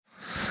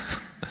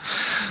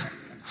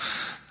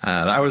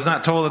I was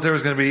not told that there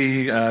was going to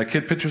be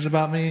kid pictures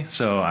about me,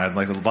 so I'd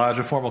like to lodge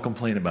a formal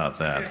complaint about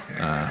that.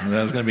 I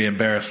was going to be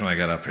embarrassed when I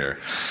got up here.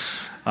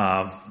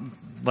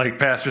 Like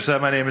Pastor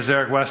said, my name is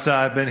Eric Westa.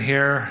 I've been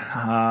here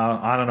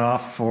on and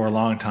off for a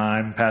long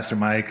time. Pastor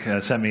Mike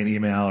sent me an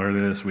email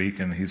earlier this week,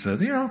 and he said,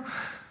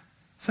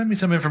 send me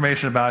some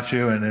information about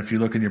you, and if you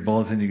look in your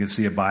bulletin, you can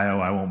see a bio.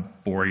 I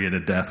won't bore you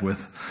to death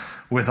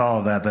with all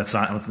of that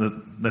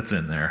that's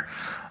in there.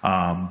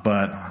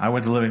 But I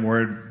went to Living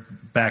Word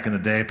back in the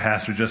day.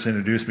 Pastor just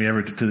introduced me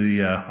ever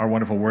to our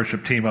wonderful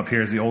worship team up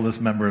here as the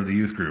oldest member of the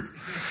youth group.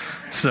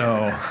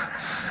 So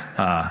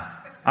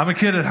I'm a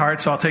kid at heart,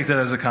 so I'll take that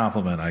as a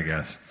compliment, I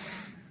guess.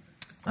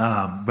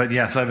 But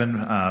yes, I've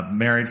been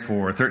married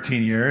for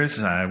 13 years.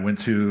 I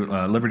went to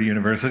Liberty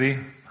University,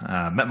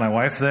 met my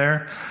wife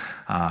there,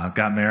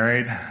 got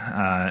married,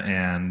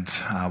 and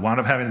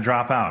wound up having to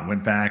drop out.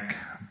 Went back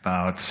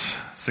about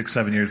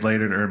 6-7 years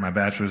later to earn my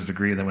bachelor's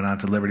degree, then went on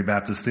to Liberty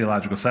Baptist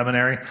Theological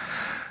Seminary.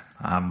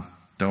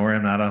 Don't worry,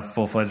 I'm not a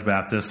full-fledged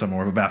Baptist. I'm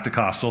more of a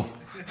Baptist-costal.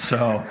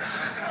 So,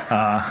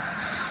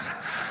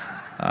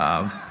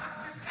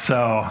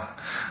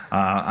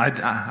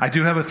 I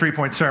do have a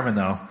 3-point sermon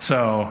though.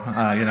 So,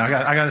 I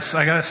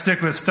gotta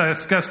stick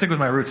with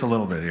my roots a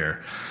little bit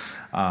here.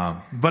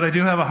 But I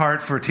do have a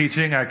heart for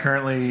teaching. I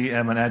currently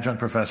am an adjunct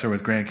professor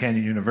with Grand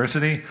Canyon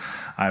University.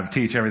 I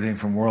teach everything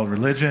from world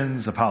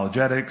religions,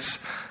 apologetics,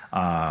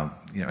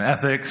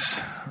 ethics,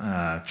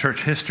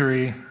 church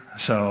history.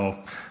 So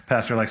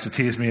Pastor likes to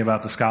tease me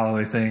about the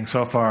scholarly thing.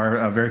 So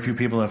far, very few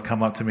people have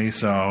come up to me,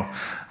 so I'm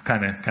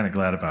kind of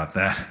glad about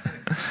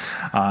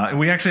that.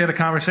 We actually had a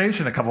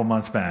conversation a couple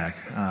months back.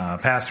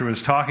 Pastor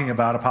was talking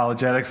about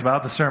apologetics,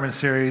 about the sermon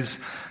series,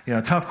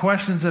 tough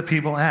questions that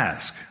people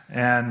ask.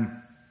 And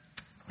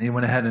he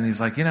went ahead and he's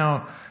like,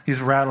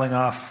 he's rattling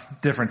off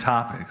different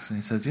topics. And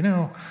he says,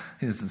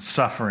 he's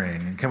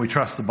suffering, and can we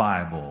trust the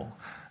Bible?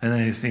 And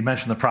then he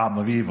mentioned the problem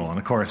of evil. And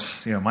of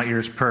course, my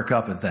ears perk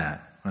up at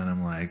that. And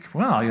I'm like,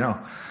 well,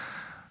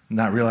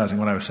 not realizing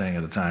what I was saying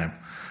at the time.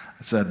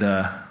 I said,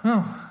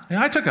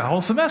 I took a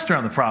whole semester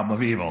on the problem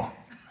of evil.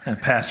 And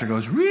Pastor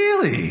goes,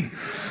 really?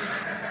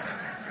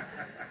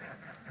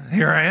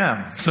 Here I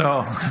am.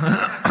 So,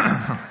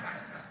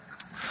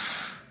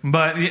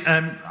 but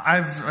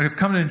I've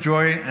come to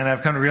enjoy and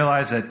I've come to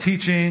realize that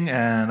teaching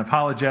and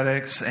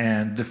apologetics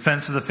and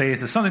defense of the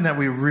faith is something that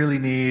we really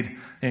need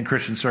in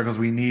Christian circles.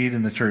 We need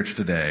in the church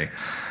today.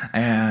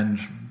 And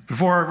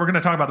we're going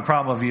to talk about the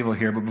problem of evil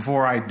here, but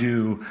before I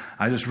do,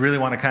 I just really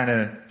want to kind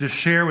of just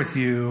share with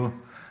you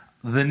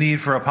the need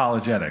for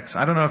apologetics.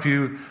 I don't know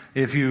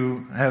if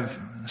you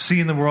have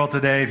seen the world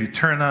today, if you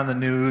turn on the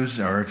news,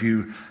 or if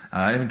you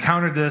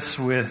encountered this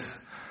with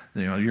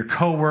your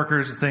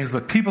coworkers and things,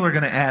 but people are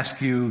going to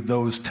ask you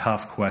those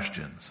tough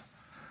questions.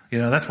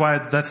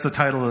 That's the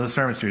title of the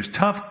sermon series,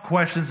 Tough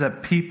Questions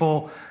That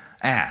People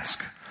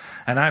Ask.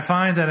 And I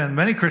find that in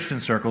many Christian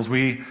circles,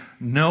 we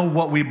know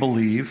what we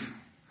believe.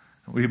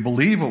 We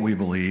believe what we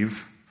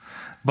believe,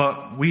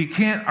 but we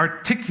can't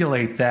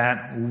articulate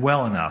that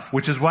well enough,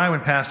 which is why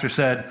when Pastor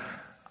said,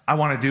 I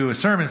want to do a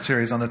sermon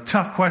series on the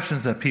tough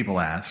questions that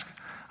people ask,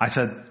 I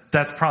said,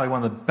 that's probably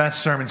one of the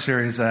best sermon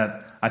series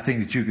that I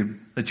think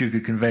that you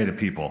could convey to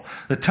people.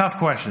 The tough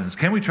questions.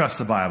 Can we trust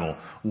the Bible?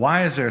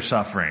 Why is there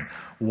suffering?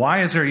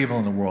 Why is there evil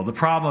in the world? The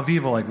problem of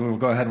evil, like we'll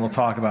go ahead and we'll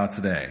talk about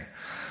today.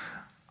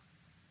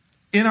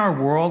 In our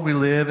world, we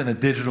live in a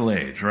digital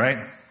age,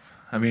 right?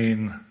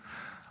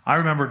 I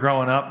remember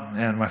growing up,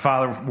 and my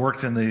father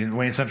worked in the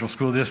Wayne Central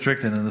School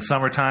District, and in the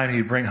summertime,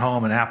 he'd bring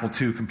home an Apple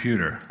II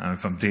computer. I don't know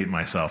if I'm dating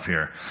myself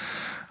here.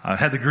 It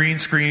had the green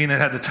screen, it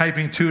had the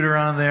typing tutor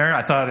on there.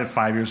 I thought at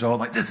 5 years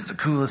old, this is the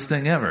coolest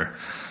thing ever.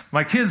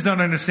 My kids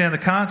don't understand the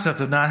concept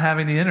of not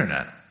having the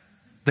internet.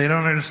 They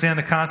don't understand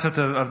the concept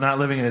of not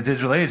living in a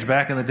digital age.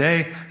 Back in the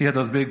day, you had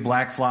those big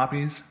black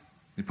floppies.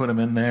 You put them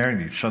in there, and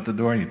you shut the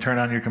door, and you turn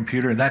on your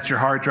computer, and that's your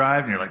hard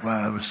drive, and you're like,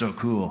 wow, that was so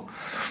cool.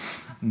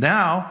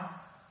 Now,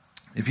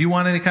 if you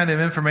want any kind of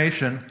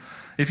information,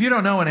 if you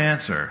don't know an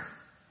answer,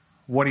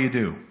 what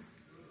do?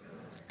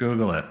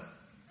 Google it.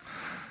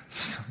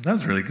 That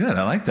was really good.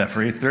 I like that for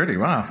 8:30.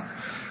 Wow.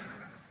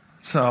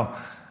 So,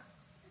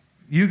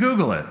 you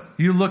Google it.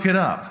 You look it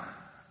up.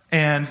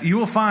 And you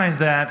will find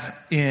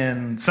that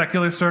in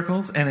secular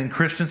circles and in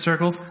Christian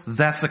circles,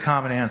 that's the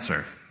common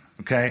answer.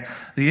 Okay?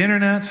 The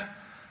internet,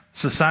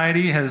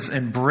 society has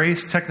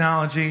embraced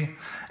technology,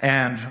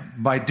 and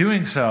by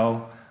doing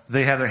so,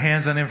 they have their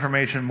hands on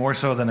information more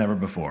so than ever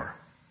before.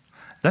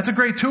 That's a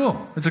great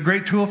tool. It's a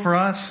great tool for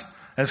us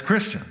as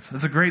Christians.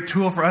 It's a great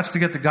tool for us to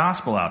get the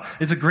gospel out.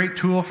 It's a great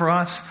tool for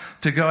us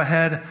to go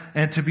ahead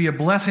and to be a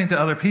blessing to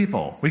other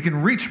people. We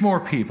can reach more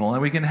people,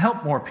 and we can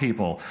help more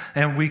people,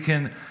 and we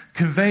can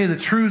convey the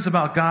truths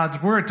about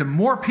God's word to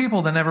more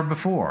people than ever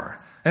before.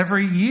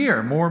 Every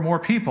year, more and more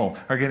people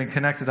are getting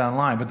connected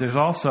online, but there's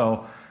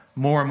also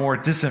more and more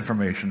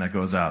disinformation that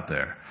goes out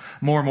there.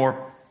 More and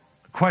more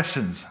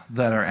questions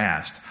that are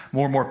asked.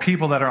 More and more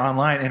people that are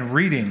online and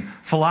reading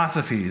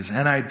philosophies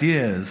and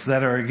ideas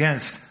that are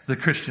against the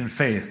Christian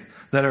faith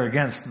that are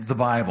against the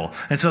Bible.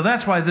 And so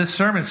that's why this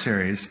sermon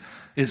series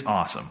is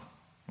awesome.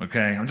 Okay?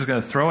 I'm just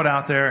going to throw it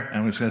out there, and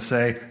I'm just going to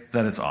say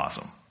that it's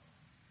awesome.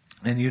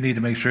 And you need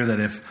to make sure that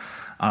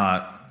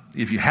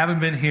if you haven't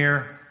been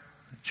here,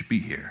 you should be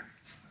here.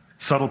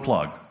 Subtle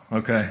plug.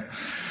 Okay?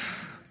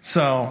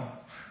 So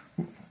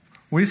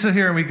we sit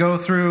here and we go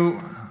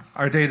through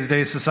our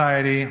day-to-day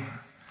society.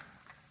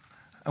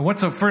 And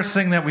what's the first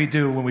thing that we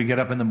do when we get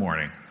up in the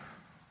morning?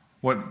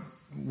 What?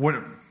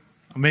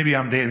 Maybe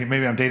I'm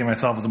dating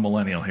myself as a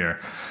millennial here,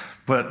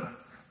 but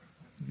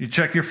you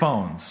check your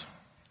phones,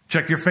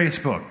 check your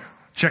Facebook,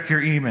 check your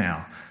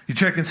email. You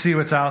check and see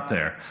what's out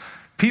there.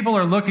 People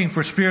are looking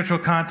for spiritual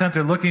content.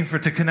 They're looking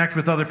to connect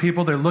with other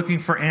people. They're looking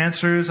for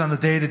answers on the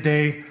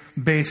day-to-day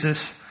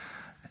basis.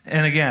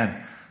 And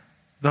again,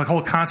 the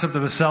whole concept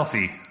of a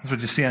selfie is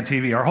what you see on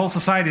TV. Our whole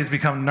society has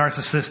become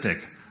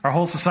narcissistic. Our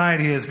whole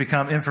society has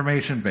become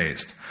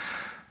information-based.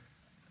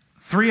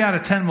 3 out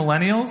of 10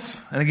 millennials,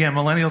 and again,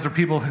 millennials are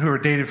people who are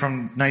dated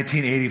from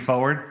 1980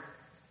 forward.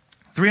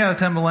 3 out of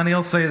 10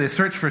 millennials say they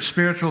search for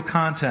spiritual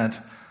content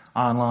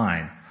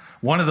online.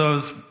 One of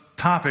those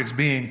topics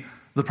being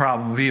the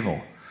problem of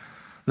evil.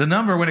 The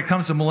number when it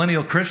comes to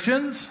millennial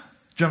Christians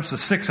jumps to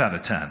 6 out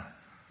of 10.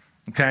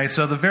 Okay,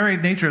 so the very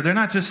nature, they're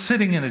not just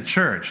sitting in a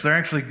church. They're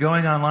actually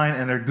going online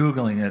and they're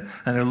Googling it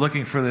and they're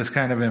looking for this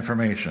kind of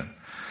information.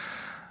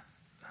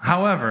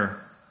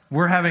 However,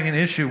 we're having an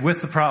issue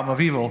with the problem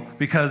of evil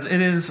because it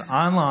is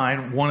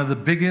online one of the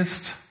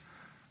biggest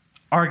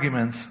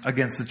arguments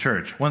against the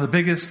church. One of the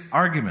biggest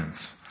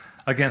arguments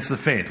against the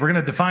faith. We're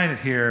going to define it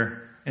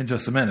here in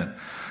just a minute.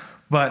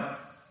 But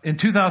in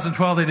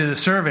 2012, they did a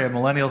survey of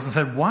millennials and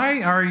said,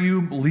 why are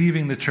you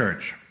leaving the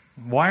church?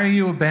 Why are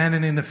you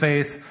abandoning the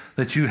faith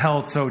that you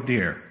held so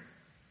dear?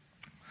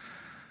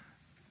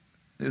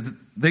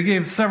 They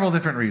gave several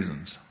different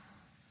reasons.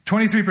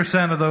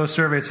 23% of those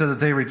surveyed said that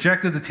they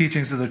rejected the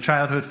teachings of their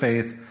childhood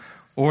faith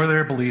or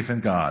their belief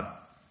in God.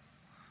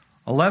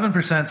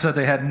 11% said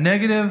they had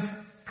negative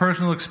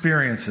personal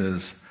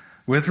experiences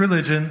with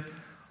religion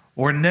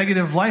or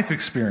negative life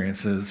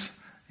experiences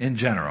in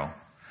general.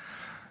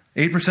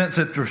 8%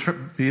 said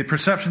the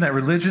perception that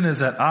religion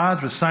is at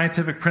odds with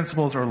scientific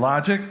principles or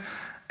logic,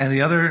 and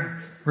the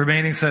other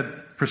remaining said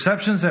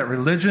perceptions that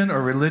religion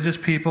or religious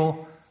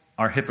people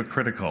are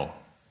hypocritical.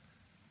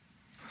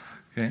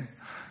 Okay?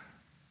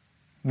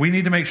 We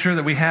need to make sure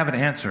that we have an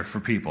answer for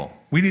people.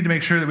 We need to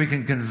make sure that we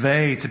can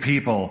convey to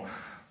people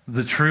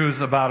the truths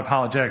about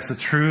apologetics, the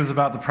truths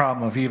about the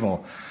problem of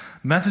evil.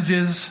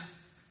 Messages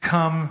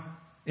come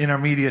in our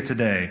media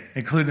today,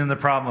 including the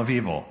problem of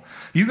evil.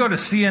 You go to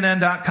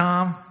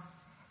CNN.com,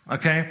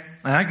 okay,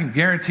 and I can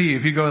guarantee you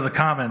if you go to the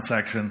comment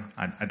section,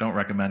 I don't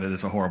recommend it,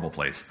 it's a horrible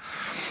place.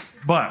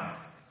 But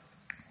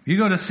you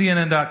go to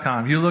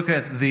CNN.com, you look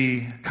at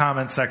the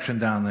comment section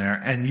down there,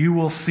 and you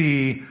will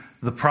see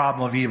the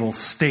problem of evil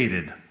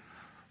stated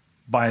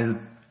by,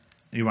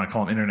 you might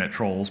call them internet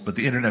trolls, but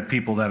the internet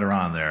people that are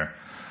on there.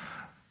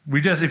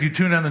 If you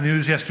tuned on the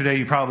news yesterday,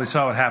 you probably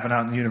saw what happened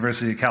out in the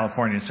University of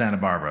California in Santa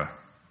Barbara.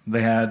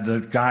 They had the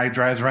guy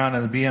drives around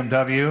in a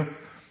BMW,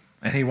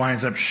 and he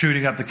winds up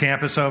shooting up the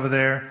campus over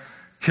there,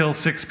 kills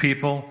 6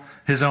 people.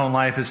 His own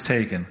life is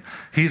taken.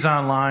 He's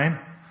online.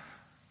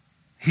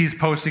 He's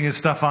posting his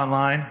stuff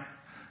online.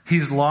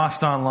 He's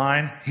lost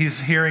online. He's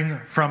hearing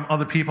from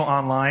other people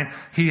online.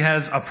 He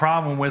has a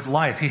problem with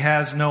life. He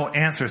has no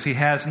answers. He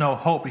has no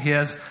hope. He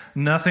has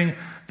nothing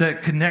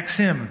that connects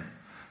him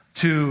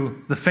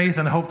to the faith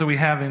and hope that we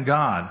have in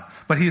God.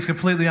 But he's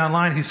completely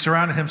online. He's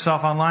surrounded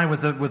himself online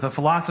with the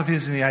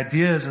philosophies and the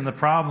ideas and the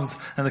problems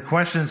and the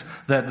questions,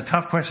 the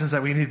tough questions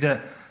that we need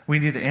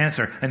to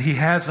answer. And he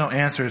has no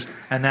answers.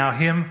 And now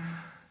him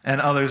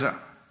and others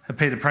have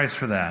paid a price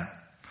for that.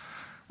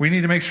 We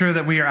need to make sure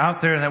that we are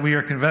out there and that we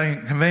are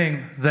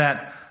conveying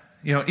that,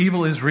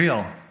 evil is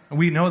real.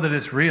 We know that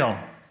it's real,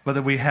 but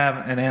that we have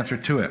an answer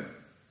to it.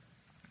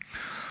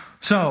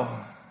 So,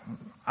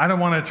 I don't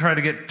want to try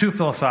to get too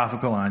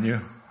philosophical on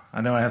you. I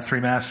know I have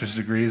 3 master's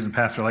degrees, and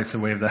Pastor likes to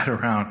wave that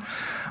around.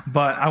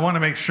 But I want to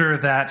make sure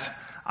that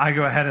I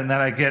go ahead and that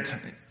I get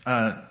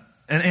an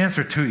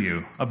answer to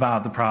you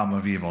about the problem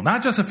of evil.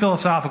 Not just a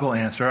philosophical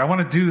answer. I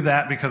want to do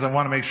that because I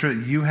want to make sure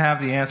that you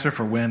have the answer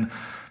for when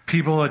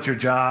people at your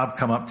job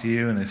come up to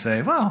you and they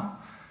say, well,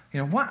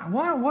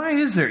 why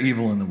is there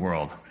evil in the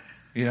world?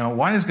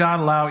 Why does God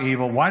allow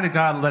evil? Why did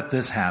God let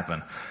this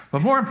happen?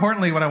 But more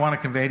importantly, what I want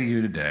to convey to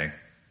you today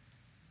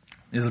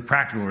is a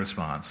practical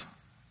response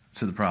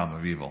to the problem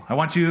of evil. I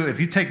want you, if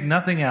you take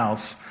nothing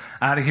else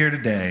out of here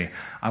today,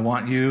 I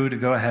want you to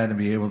go ahead and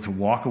be able to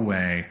walk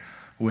away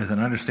with an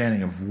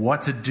understanding of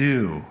what to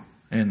do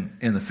in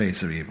the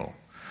face of evil.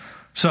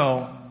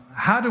 So,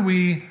 how do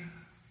we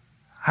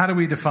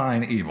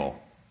define evil?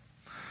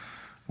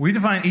 We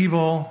define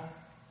evil,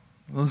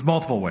 there's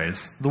multiple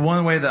ways. The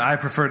one way that I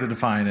prefer to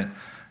define it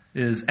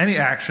is any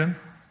action,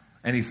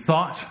 any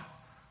thought,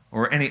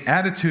 or any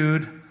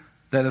attitude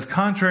that is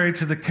contrary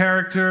to the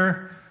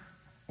character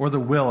or the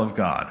will of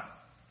God.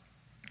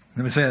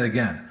 Let me say that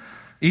again.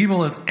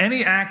 Evil is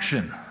any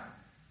action,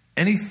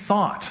 any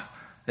thought,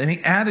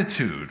 any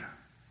attitude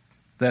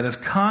that is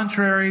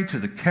contrary to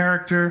the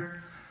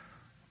character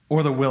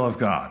or the will of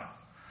God.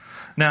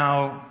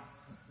 Now,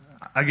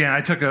 again,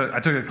 I took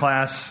a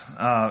class.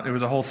 It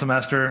was a whole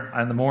semester.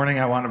 In the morning,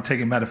 I wound up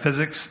taking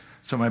metaphysics,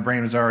 so my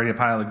brain was already a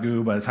pile of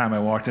goo by the time I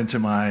walked into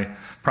my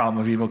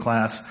problem of evil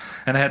class.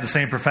 And I had the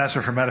same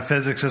professor for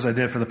metaphysics as I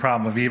did for the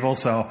problem of evil,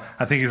 so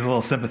I think he was a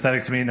little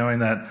sympathetic to me, knowing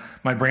that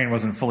my brain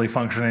wasn't fully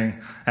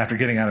functioning after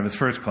getting out of his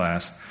first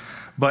class.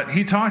 But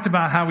he talked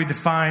about how we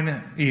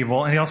define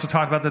evil, and he also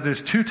talked about that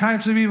there's two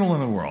types of evil in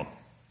the world.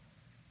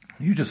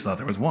 You just thought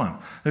there was one.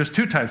 There's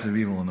two types of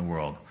evil in the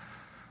world.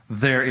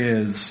 There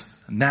is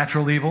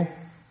natural evil,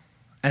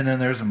 and then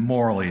there's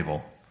moral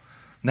evil.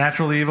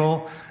 Natural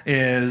evil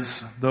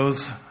is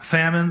those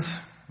famines,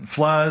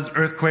 floods,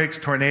 earthquakes,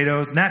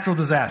 tornadoes, natural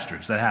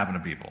disasters that happen to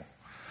people.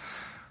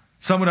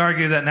 Some would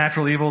argue that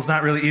natural evil is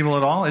not really evil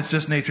at all. It's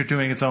just nature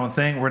doing its own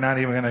thing. We're not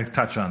even going to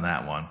touch on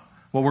that one.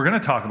 What we're going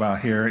to talk about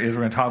here is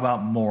we're going to talk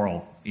about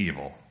moral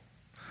evil.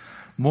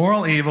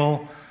 Moral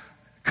evil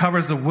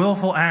covers the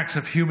willful acts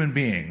of human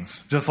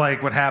beings, just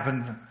like what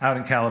happened out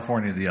in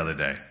California the other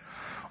day.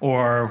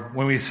 Or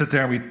when we sit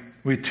there and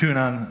we tune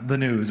on the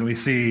news and we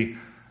see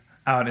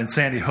out in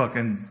Sandy Hook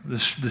and the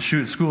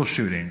school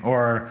shooting,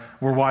 or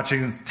we're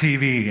watching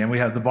TV and we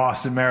have the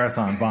Boston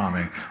Marathon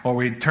bombing, or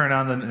we turn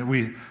on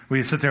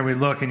we sit there and we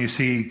look and you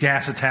see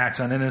gas attacks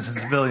on innocent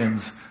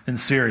civilians in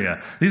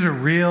Syria. These are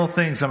real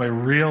things, some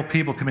of real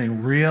people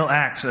committing real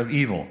acts of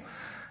evil.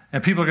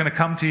 And people are going to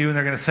come to you and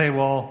they're going to say,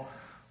 well,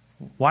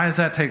 why does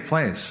that take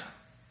place?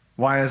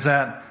 Why is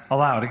that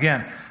allowed?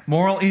 Again,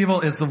 moral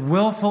evil is the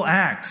willful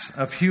acts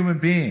of human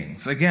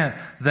beings, again,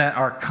 that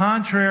are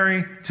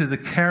contrary to the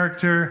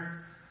character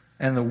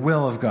and the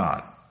will of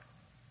God.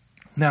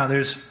 Now,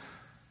 there's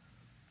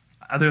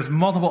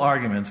multiple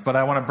arguments, but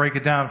I want to break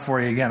it down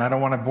for you again. I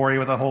don't want to bore you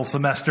with a whole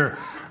semester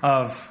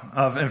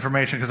of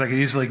information because I could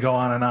easily go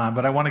on and on.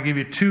 But I want to give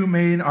you two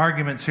main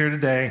arguments here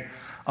today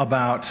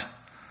about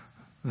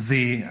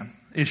the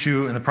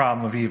issue and the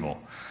problem of evil.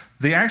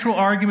 The actual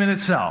argument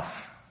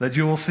itself that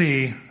you will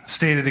see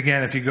stated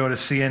again if you go to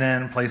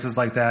CNN, places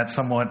like that,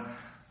 somewhat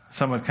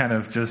kind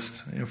of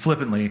just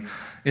flippantly,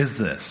 is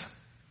this.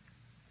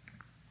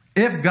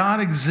 If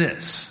God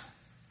exists,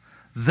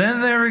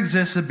 then there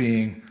exists a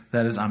being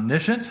that is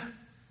omniscient,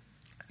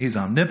 he's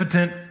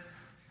omnipotent,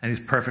 and he's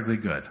perfectly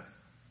good.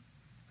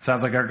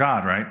 Sounds like our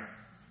God, right?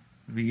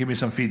 You can give me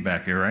some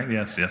feedback here, right?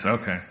 Yes,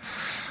 okay.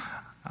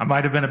 I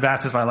might have been a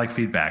Baptist, but I like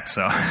feedback,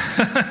 so.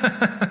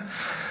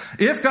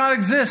 If God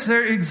exists,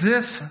 there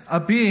exists a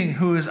being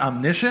who is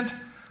omniscient,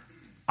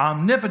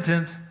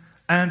 omnipotent,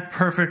 and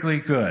perfectly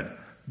good.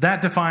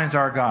 That defines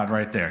our God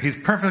right there. He's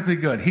perfectly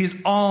good. He's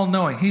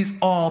all-knowing. He's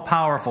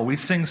all-powerful. We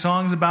sing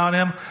songs about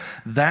him.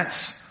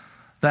 That's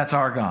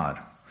our God.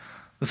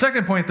 The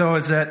second point, though,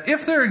 is that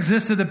if there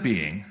existed a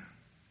being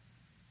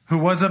who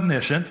was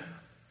omniscient,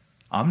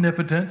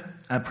 omnipotent,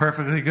 and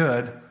perfectly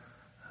good,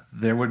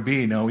 there would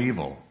be no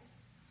evil.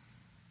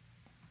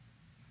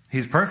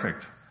 He's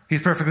perfect.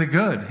 He's perfectly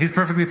good. He's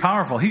perfectly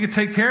powerful. He could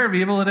take care of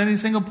evil at any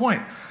single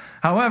point.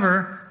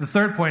 However, the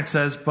third point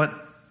says, but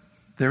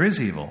there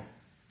is evil.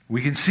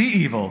 We can see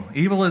evil.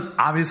 Evil is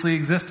obviously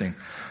existing.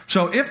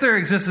 So if there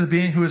existed a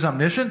being who is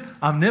omniscient,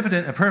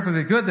 omnipotent, and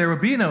perfectly good, there would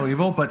be no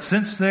evil. But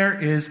since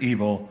there is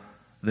evil,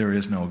 there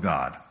is no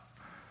God.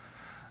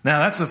 Now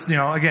that's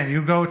again,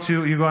 you go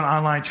in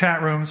online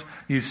chat rooms,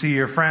 you see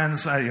your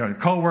friends,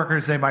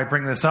 co-workers, they might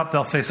bring this up.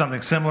 They'll say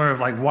something similar of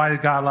like, why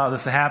did God allow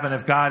this to happen?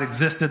 If God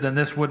existed, then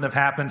this wouldn't have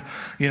happened.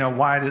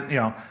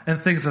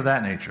 And things of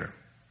that nature.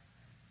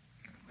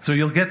 So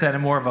you'll get that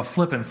in more of a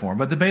flippant form.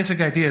 But the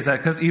basic idea is that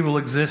because evil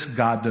exists,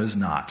 God does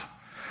not.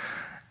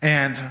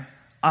 And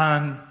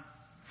on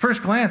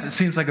first glance, it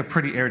seems like a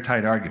pretty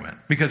airtight argument.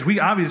 Because we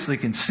obviously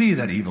can see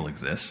that evil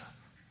exists.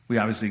 We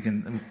obviously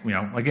can,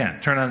 again,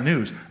 turn on the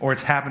news. Or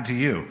it's happened to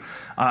you.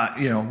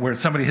 Where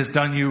somebody has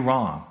done you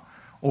wrong.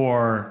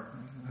 Or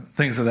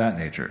things of that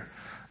nature.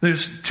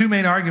 There's two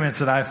main arguments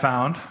that I've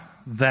found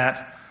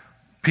that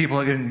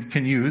people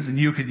can use, and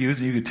you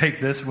could take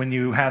this when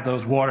you have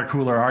those water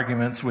cooler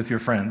arguments with your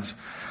friends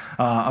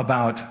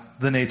about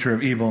the nature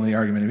of evil and the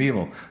argument of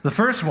evil. The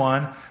first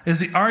one is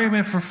the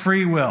argument for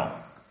free will.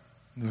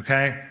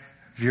 Okay?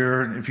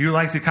 If you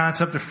like the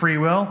concept of free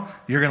will,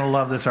 you're going to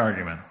love this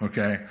argument.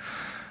 Okay?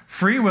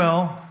 Free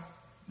will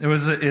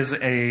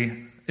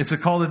it's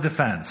called a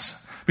defense.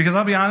 Because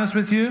I'll be honest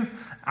with you,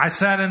 I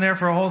sat in there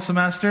for a whole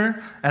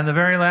semester, and the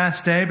very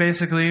last day,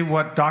 basically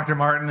what Dr.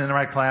 Martin in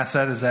my class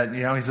said is that,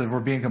 he said,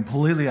 we're being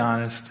completely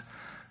honest.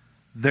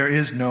 There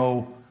is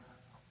no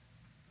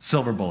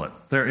silver bullet.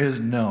 There is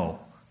no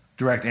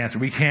direct answer.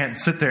 We can't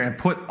sit there and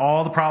put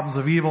all the problems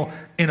of evil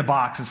in a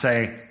box and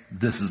say,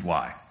 this is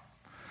why.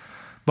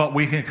 But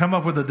we can come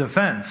up with a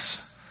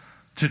defense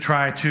to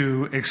try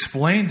to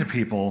explain to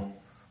people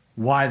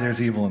why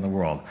there's evil in the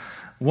world.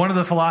 One of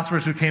the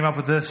philosophers who came up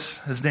with this,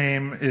 his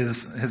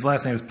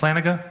last name is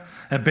Plantinga,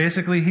 and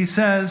basically he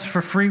says for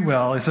free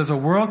will, he says a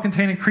world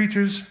containing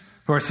creatures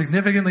who are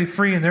significantly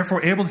free and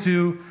therefore able to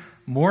do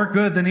more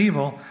good than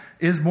evil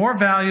is more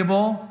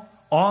valuable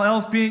all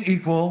else being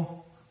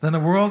equal, then the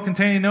world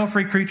containing no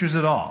free creatures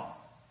at all.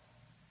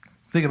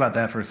 Think about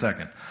that for a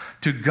second.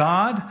 To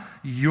God,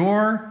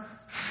 your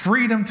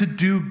freedom to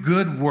do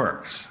good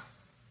works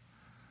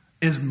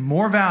is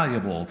more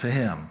valuable to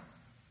him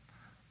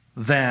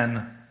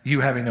than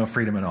you having no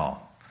freedom at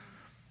all.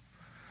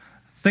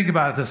 Think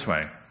about it this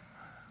way.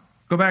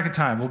 Go back in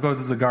time. We'll go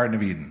to the Garden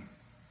of Eden.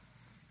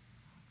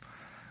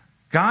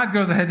 God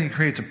goes ahead and he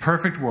creates a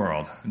perfect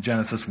world in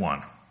Genesis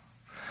 1.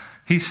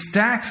 He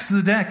stacks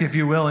the deck, if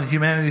you will, in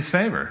humanity's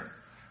favor.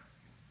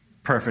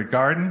 Perfect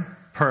garden,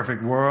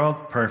 perfect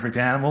world, perfect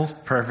animals,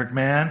 perfect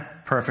man,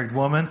 perfect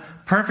woman,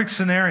 perfect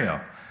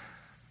scenario.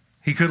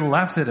 He could have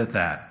left it at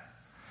that.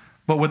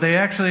 But would they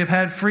actually have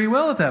had free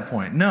will at that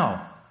point? No,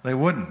 they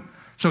wouldn't.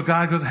 So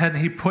God goes ahead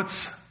and he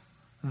puts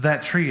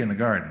that tree in the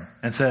garden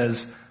and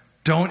says,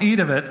 don't eat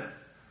of it.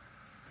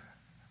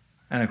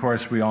 And of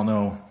course, we all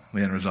know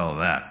the end result of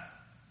that.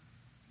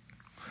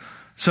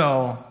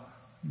 So,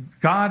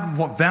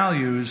 God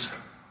values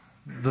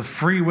the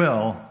free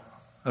will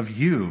of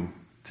you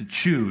to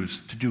choose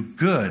to do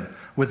good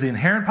with the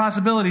inherent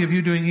possibility of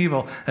you doing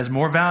evil as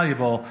more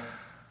valuable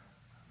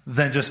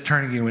than just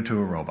turning you into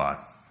a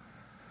robot.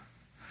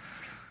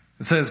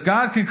 It says,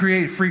 God can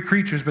create free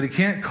creatures, but he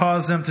can't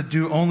cause them to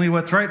do only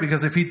what's right,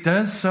 because if he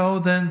does so,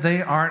 then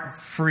they aren't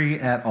free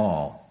at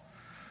all.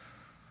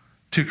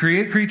 To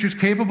create creatures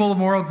capable of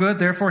moral good,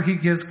 therefore he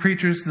gives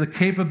creatures the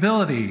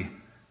capability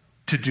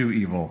to do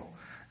evil.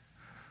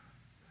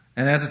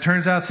 And as it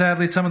turns out,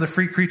 sadly, some of the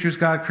free creatures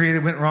God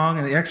created went wrong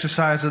in the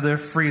exercise of their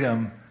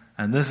freedom,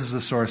 and this is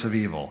the source of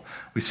evil.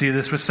 We see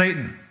this with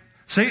Satan.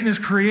 Satan is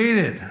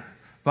created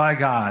by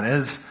God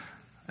as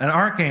an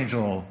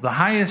archangel, the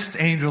highest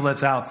angel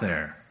that's out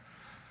there.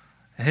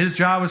 His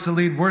job was to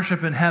lead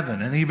worship in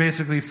heaven, and he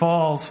basically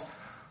falls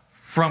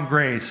from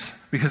grace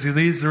because he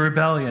leads the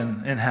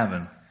rebellion in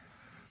heaven.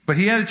 But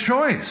he had a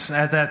choice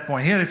at that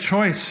point. He had a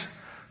choice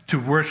to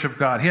worship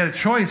God. He had a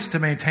choice to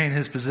maintain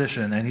his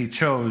position, and he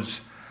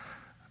chose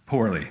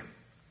poorly.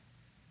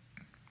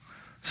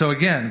 So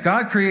again,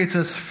 God creates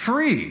us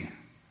free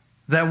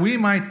that we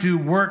might do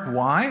work.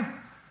 Why?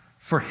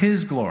 For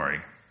his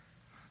glory.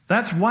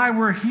 That's why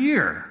we're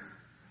here.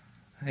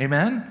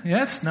 Amen?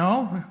 Yes?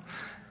 No?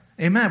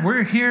 Amen.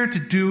 We're here to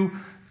do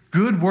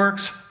good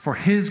works for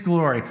his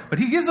glory. But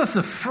he gives us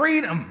the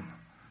freedom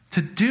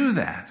to do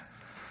that.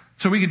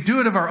 So we can do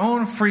it of our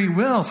own free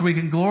will, so we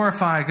can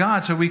glorify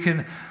God, so we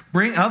can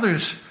bring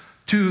others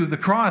to the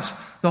cross.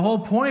 The whole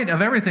point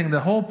of everything,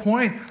 the whole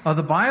point of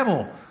the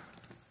Bible,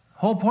 the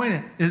whole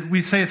point is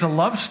we say it's a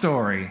love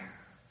story.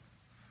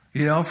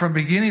 From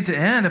beginning to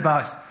end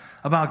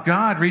about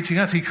God reaching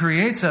us. He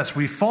creates us,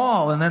 we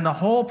fall, and then the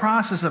whole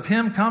process of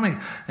him coming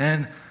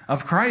and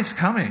of Christ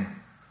coming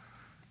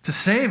to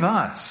save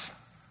us.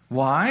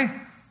 Why?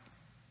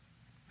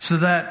 So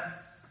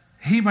that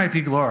he might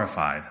be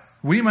glorified.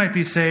 We might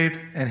be saved,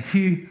 and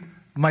he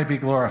might be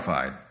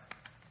glorified.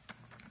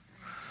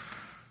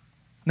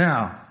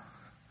 Now,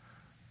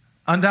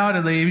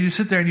 undoubtedly, you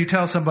sit there and you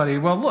tell somebody,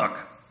 well, look,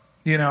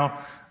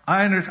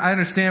 I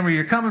understand where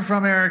you're coming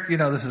from, Eric.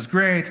 This is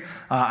great.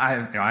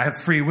 I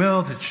have free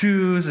will to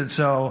choose, and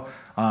so,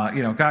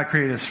 God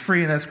created us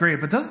free, and that's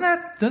great. But doesn't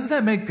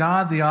that make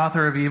God the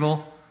author of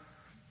evil?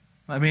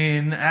 I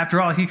mean,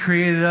 after all, he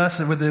created us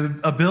with the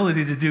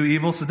ability to do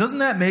evil. So doesn't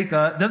that make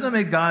God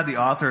the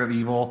author of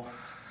evil?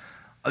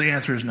 The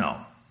answer is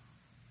no.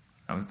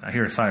 I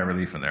hear a sigh of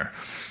relief in there.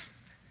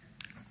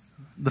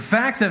 The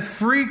fact that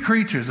free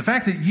creatures, the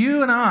fact that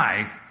you and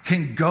I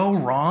can go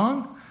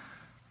wrong,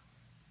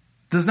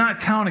 does not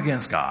count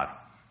against God.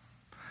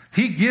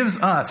 He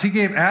gave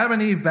Adam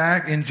and Eve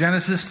back in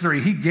Genesis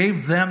 3. He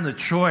gave them the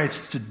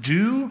choice to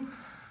do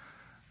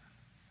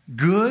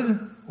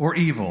good or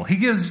evil. He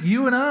gives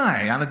you and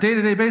I, on a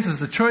day-to-day basis,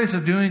 the choice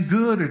of doing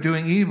good or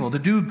doing evil, to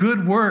do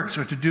good works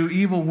or to do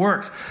evil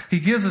works. He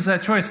gives us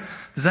that choice.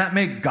 Does that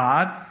make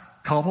God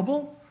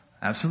culpable?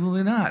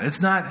 Absolutely not.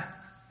 It's not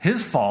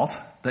his fault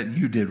that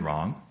you did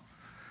wrong.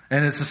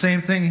 And it's the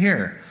same thing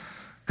here.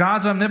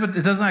 God's omnipotence,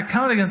 it does not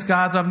count against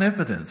God's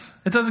omnipotence.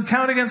 It doesn't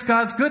count against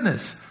God's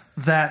goodness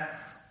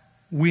that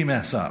we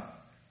mess up.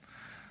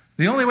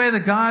 The only way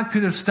that God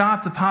could have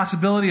stopped the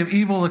possibility of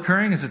evil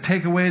occurring is to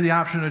take away the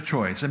option of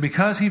choice. And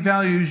because he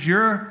values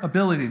your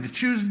ability to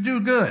choose to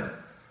do good,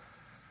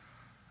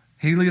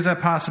 he leaves that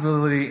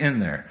possibility in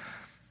there.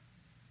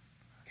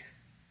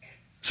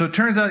 So it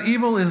turns out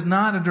evil is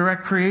not a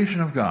direct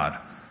creation of God.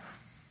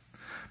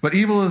 But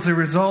evil is the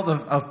result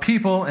of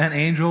people and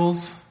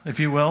angels, if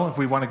you will, if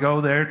we want to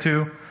go there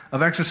too,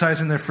 of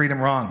exercising their freedom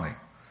wrongly.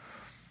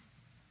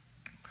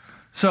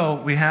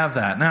 So we have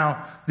that.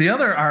 Now, the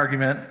other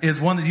argument is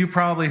one that you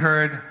probably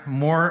heard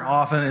more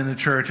often in the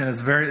church, and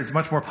it's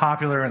much more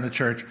popular in the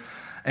church.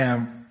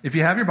 And if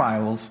you have your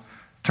Bibles,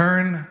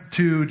 turn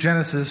to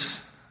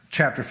Genesis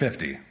chapter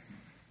 50.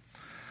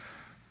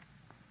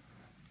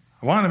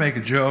 I wanted to make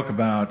a joke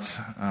about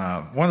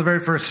one of the very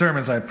first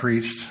sermons I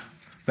preached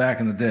back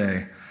in the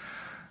day.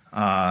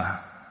 I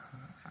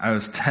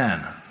was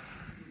 10.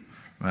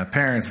 My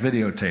parents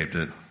videotaped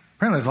it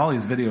Apparently there's all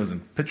these videos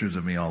and pictures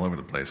of me all over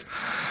the place.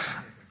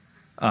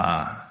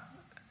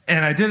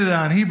 And I did it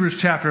on Hebrews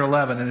chapter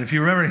 11. And if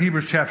you remember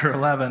Hebrews chapter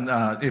 11,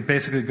 it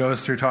basically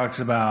goes through, talks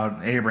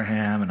about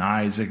Abraham and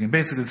Isaac. And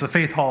basically it's the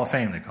Faith Hall of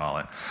Fame, they call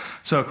it.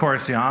 So, of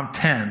course, I'm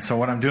 10. So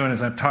what I'm doing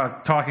is I'm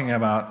talking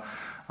about,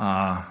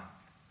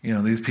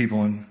 these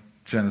people in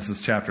Genesis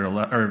chapter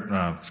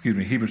 11,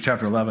 Hebrews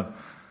chapter 11.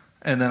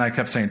 And then I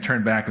kept saying,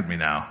 turn back with me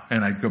now.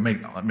 And I'd go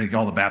make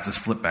all the Baptists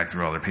flip back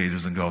through all their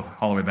pages and go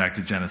all the way back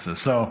to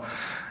Genesis. So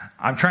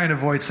I'm trying to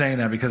avoid saying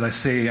that because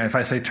if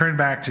I say turn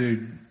back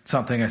to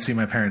something, I see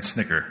my parents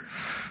snicker.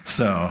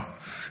 So,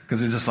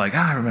 because they're just like,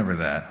 I remember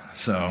that.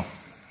 So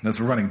that's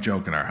a running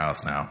joke in our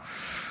house now.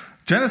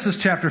 Genesis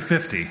chapter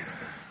 50.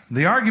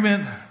 The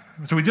argument,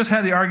 so we just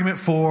had the argument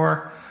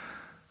for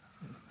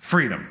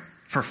freedom,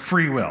 for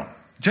free will.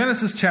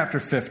 Genesis chapter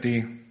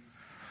 50,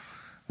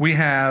 we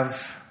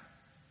have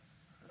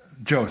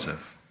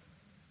Joseph.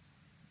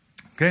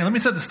 Okay, let me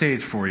set the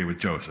stage for you with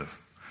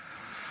Joseph.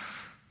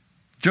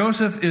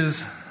 Joseph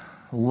is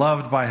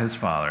loved by his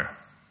father.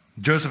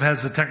 Joseph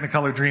has the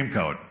Technicolor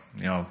Dreamcoat.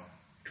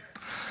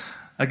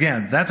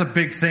 Again, that's a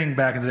big thing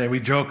back in the day. We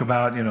joke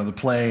about, the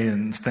play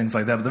and things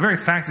like that. But the very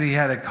fact that he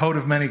had a coat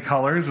of many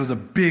colors was a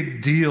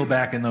big deal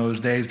back in those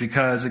days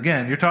because,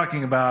 again, you're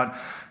talking about,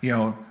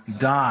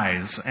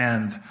 dyes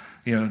and,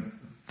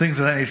 things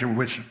of that nature,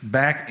 which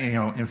back,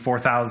 in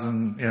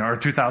 4000, or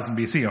 2000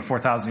 BC,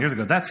 4,000 years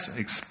ago, that's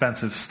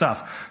expensive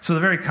stuff. So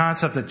the very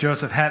concept that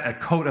Joseph had a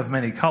coat of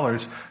many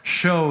colors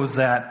shows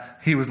that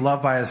he was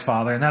loved by his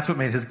father, and that's what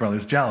made his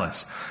brothers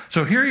jealous.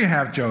 So here you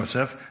have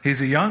Joseph.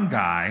 He's a young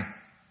guy.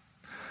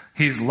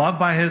 He's loved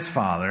by his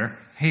father.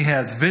 He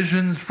has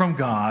visions from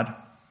God,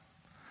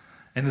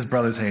 and his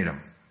brothers hate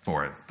him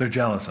for it. They're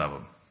jealous of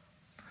him.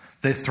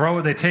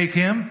 They take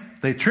him,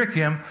 they trick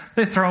him,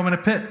 they throw him in a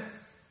pit.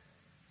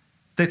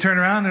 They turn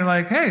around and they're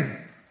like, hey,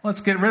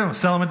 let's get rid of him,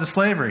 sell him into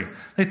slavery.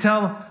 They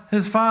tell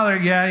his father,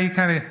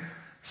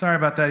 sorry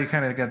about that, he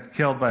kind of got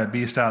killed by a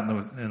beast out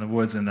in the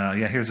woods, and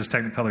here's this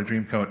Technicolor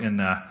Dreamcoat,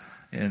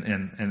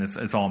 and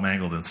it's all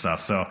mangled and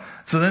stuff. So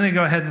then they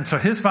go ahead, and so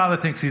his father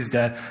thinks he's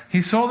dead.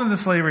 He's sold into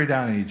slavery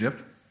down in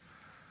Egypt.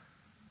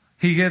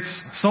 He gets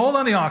sold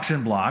on the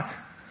auction block.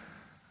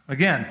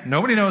 Again,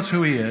 nobody knows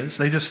who he is.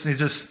 He's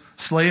just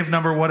slave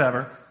number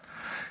whatever.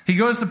 He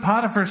goes to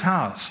Potiphar's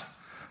house.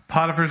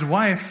 Potiphar's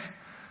wife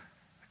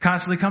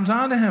constantly comes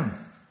on to him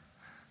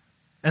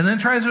and then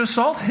tries to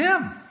assault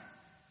him.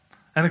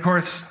 And of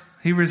course,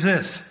 he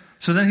resists.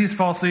 So then he's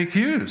falsely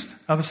accused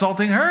of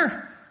assaulting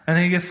her. And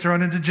then he gets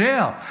thrown into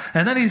jail.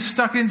 And then he's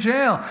stuck in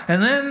jail.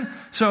 And then,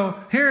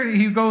 so here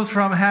he goes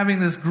from having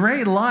this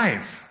great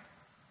life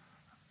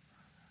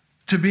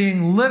to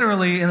being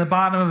literally in the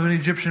bottom of an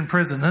Egyptian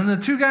prison. And the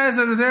two guys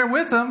that are there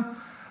with him,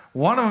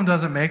 one of them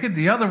doesn't make it.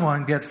 The other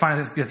one gets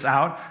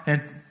out.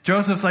 And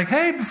Joseph's like,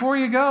 hey, before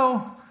you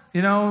go,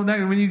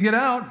 when you get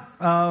out,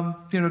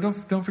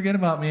 don't forget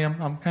about me.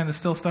 I'm kind of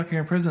still stuck here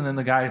in prison. And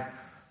the guy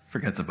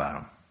forgets about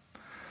him.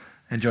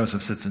 And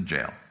Joseph sits in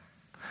jail.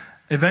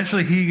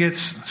 Eventually he gets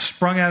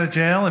sprung out of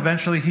jail.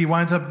 Eventually he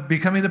winds up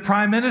becoming the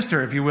prime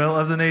minister, if you will,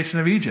 of the nation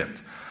of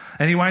Egypt.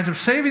 And he winds up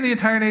saving the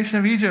entire nation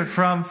of Egypt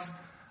from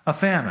a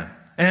famine.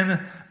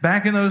 And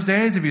back in those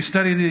days, if you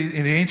study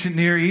in the ancient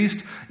Near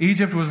East,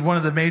 Egypt was one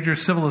of the major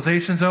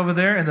civilizations over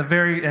there,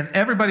 and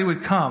everybody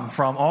would come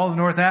from all of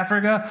North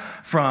Africa,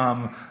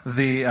 from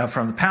the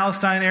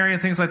Palestine area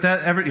and things like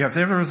that. If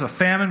there was a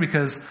famine,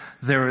 because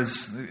there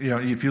was,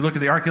 if you look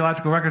at the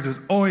archaeological records, there's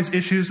always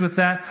issues with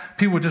that.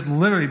 People would just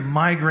literally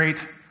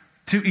migrate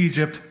to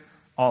Egypt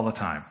all the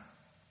time.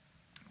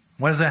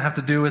 What does that have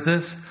to do with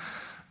this?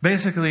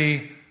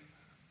 Basically,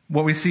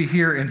 what we see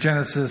here in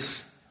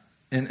Genesis.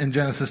 In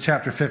Genesis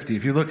chapter 50,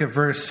 if you look at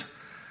verse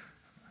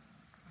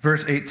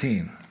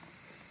 18.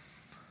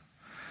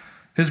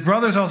 His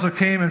brothers also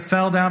came and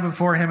fell down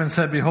before him and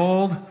said,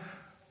 behold,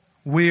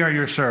 we are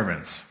your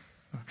servants.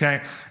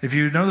 Okay? If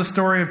you know the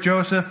story of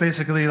Joseph,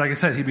 basically, like I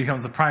said, he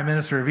becomes the prime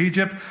minister of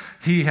Egypt.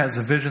 He has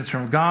the visions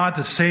from God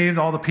to save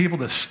all the people,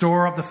 to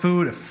store up the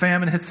food. If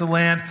famine hits the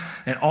land,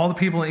 and all the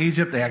people in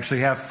Egypt, they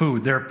actually have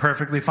food. They're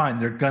perfectly fine.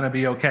 They're going to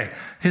be okay.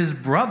 His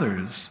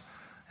brothers,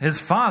 his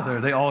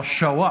father, they all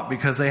show up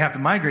because they have to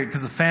migrate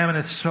because the famine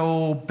is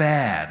so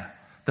bad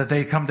that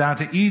they come down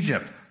to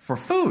Egypt for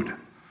food.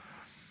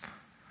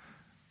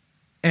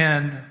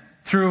 And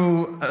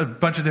through a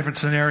bunch of different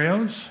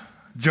scenarios,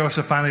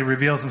 Joseph finally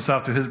reveals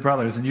himself to his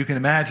brothers. And you can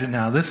imagine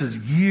now, this is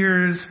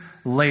years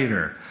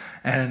later.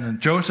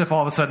 And Joseph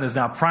all of a sudden is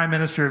now prime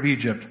minister of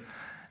Egypt.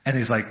 And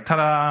he's like,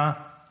 ta-da!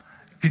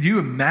 Could you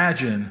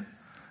imagine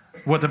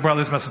what the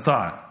brothers must have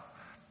thought?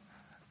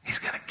 He's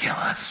going to kill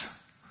us.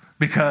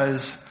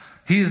 Because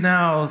he's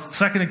now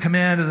second in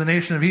command of the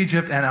nation of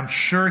Egypt, and I'm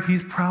sure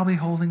he's probably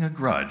holding a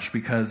grudge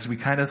because we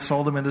kind of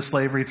sold him into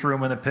slavery, threw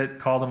him in a pit,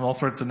 called him all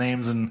sorts of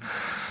names, and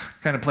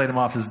kind of played him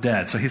off as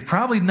dead. So he's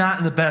probably not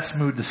in the best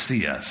mood to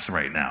see us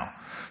right now.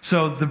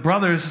 So the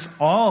brothers,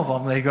 all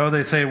of them,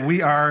 they say,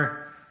 we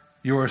are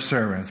your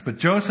servants. But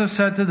Joseph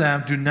said to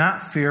them, do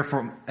not fear,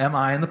 for am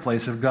I in the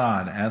place of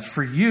God? As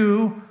for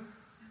you,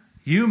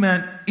 You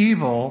meant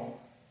evil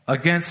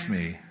against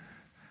me,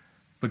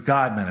 but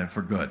God meant it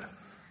for good.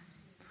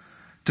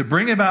 To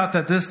bring about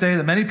that this day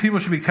that many people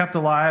should be kept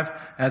alive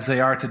as they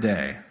are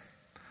today.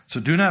 So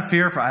do not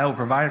fear, for I will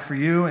provide for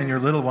you and your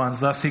little ones.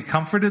 Thus he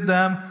comforted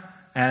them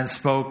and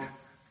spoke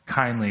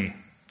kindly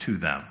to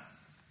them.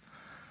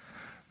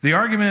 The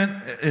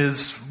argument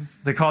is,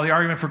 they call the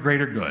argument for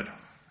greater good.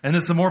 And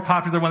this is the more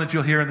popular one that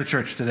you'll hear in the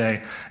church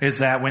today, is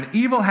that when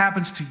evil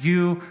happens to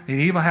you and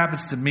evil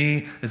happens to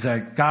me, is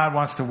that God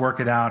wants to work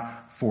it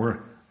out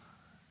for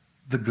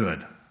the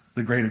good,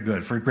 the greater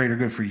good, for greater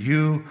good for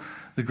you,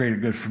 the greater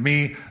good for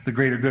me, the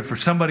greater good for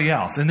somebody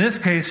else. In this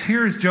case,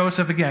 here's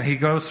Joseph again. He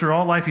goes through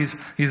all life.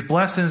 He's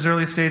blessed in his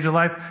early stage of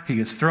life. He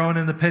gets thrown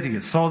in the pit. He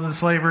gets sold into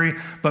slavery.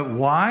 But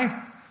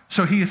why?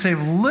 So he can save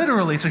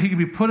literally, so he can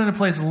be put in a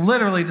place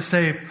literally to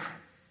save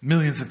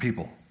millions of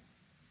people.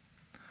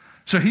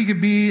 So he could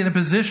be in a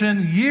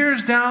position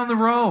years down the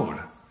road.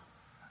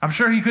 I'm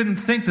sure he couldn't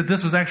think that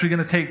this was actually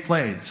going to take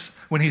place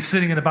when he's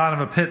sitting in the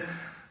bottom of a pit,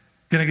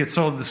 going to get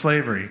sold into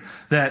slavery.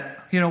 That,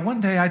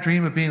 one day I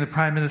dream of being the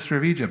prime minister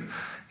of Egypt.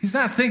 He's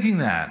not thinking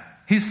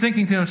that. He's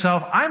thinking to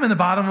himself, I'm in the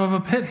bottom of a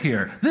pit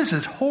here. This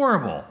is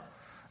horrible.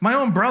 My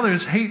own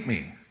brothers hate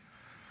me.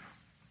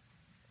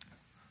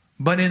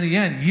 But in the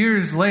end,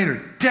 years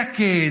later,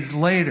 decades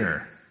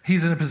later,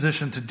 he's in a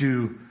position to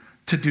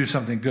do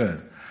something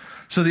good.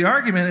 So the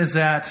argument is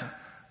that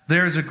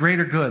there is a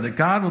greater good, that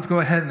God will go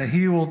ahead and that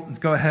he will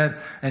go ahead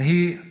and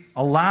he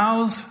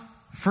allows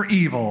for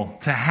evil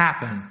to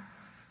happen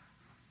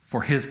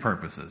for his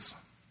purposes.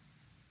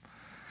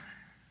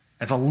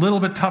 It's a little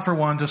bit tougher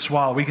one to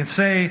swallow. We can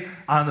say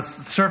on the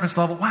surface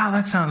level, wow,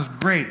 that sounds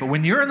great. But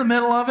when you're in the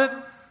middle of it,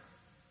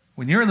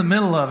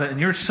 and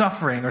you're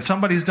suffering, or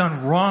somebody's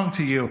done wrong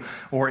to you,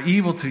 or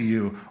evil to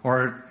you,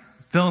 or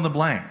fill in the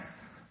blank,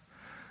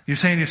 you're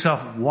saying to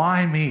yourself,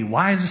 why me?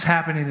 Why is this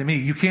happening to me?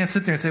 You can't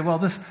sit there and say, well,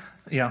 this,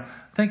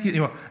 thank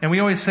you. And we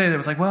always say that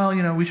it's like, well,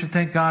 we should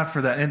thank God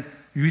for that. And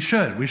we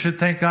should. We should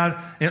thank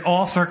God in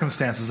all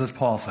circumstances, as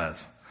Paul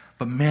says.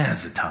 But man,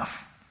 is it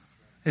tough.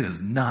 It is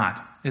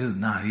not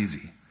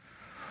easy.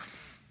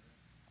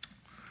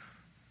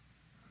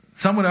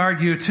 Some would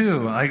argue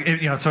too,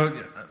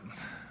 so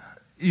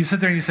you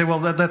sit there and you say, well,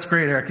 that's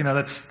great, Eric. That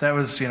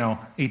was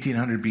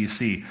 1800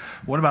 BC.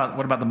 What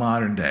about the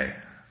modern day?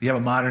 You have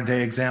a modern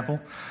day example?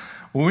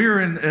 When we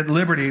were at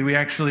Liberty, we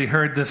actually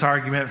heard this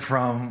argument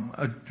from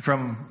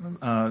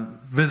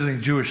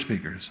visiting Jewish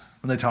speakers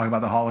when they talk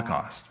about the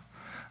Holocaust.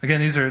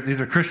 Again, these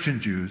are Christian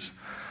Jews,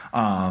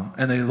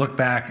 and they look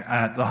back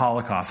at the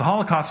Holocaust. The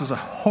Holocaust was a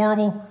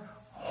horrible,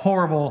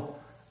 horrible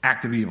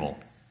act of evil.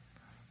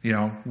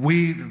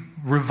 We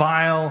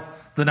revile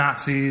the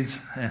Nazis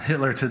and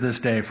Hitler to this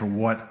day for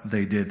what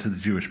they did to the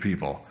Jewish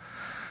people.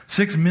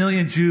 6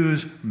 million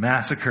Jews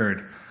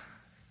massacred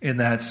in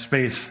that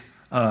space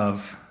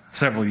of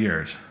several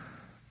years.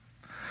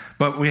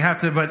 But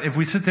if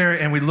we sit there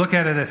and we look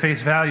at it at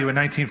face value in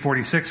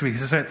 1946, we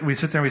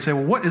sit there and we say,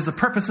 well, what is the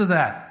purpose of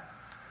that?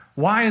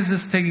 Why is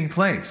this taking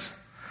place?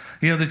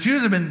 The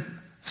Jews have been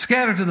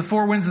scattered to the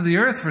four winds of the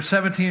earth for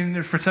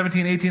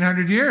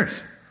 1800 years.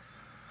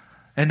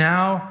 And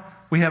now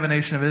we have a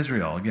nation of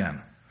Israel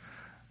again.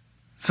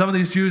 Some of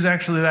these Jews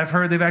actually that I've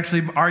heard, they've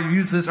actually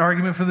used this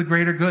argument for the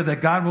greater good,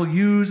 that God will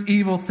use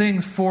evil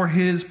things for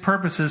his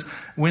purposes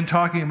when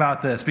talking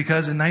about this.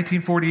 Because in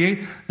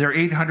 1948, there are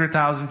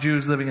 800,000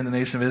 Jews living in the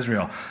nation of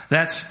Israel.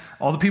 That's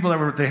all the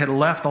people they had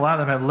left, a lot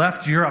of them had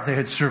left Europe. They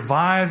had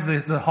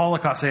survived the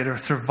Holocaust. They had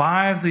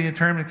survived the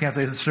internment camps.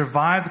 They had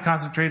survived the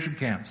concentration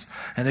camps.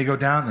 And they go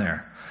down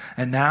there.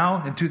 And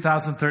now, in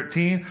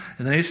 2013,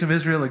 the nation of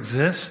Israel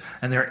exists,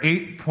 and there are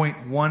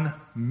 8.1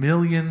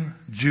 million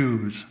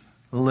Jews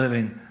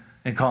living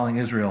and calling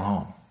Israel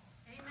home.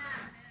 Amen.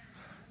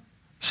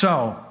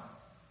 So,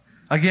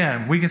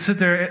 again, we can sit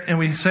there and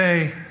we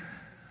say,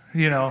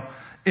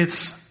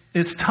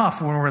 it's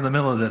tough when we're in the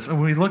middle of this.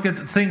 When we look at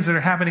the things that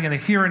are happening in the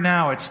here and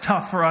now, it's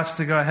tough for us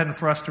to go ahead and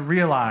for us to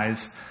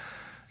realize,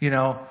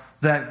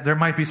 that there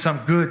might be some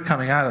good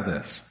coming out of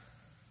this.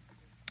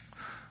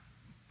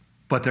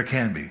 But there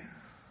can be.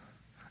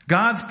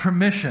 God's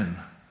permission,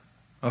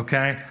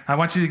 okay? I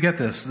want you to get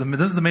this. This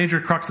is the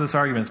major crux of this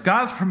argument. It's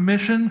God's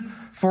permission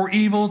for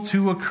evil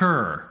to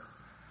occur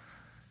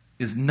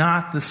is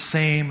not the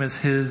same as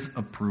his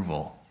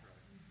approval.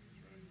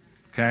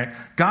 Okay?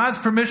 God's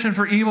permission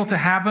for evil to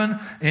happen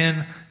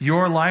in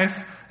your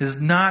life is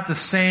not the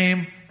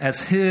same as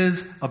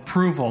his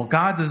approval.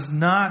 God does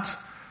not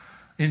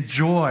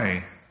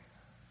enjoy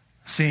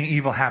seeing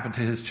evil happen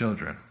to his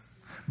children.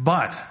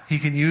 But he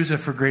can use it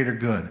for greater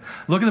good.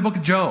 Look at the book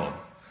of Job.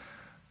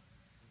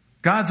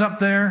 God's up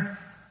there.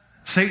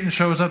 Satan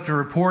shows up to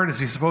report, as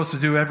he's supposed to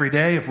do every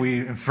day, if we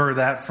infer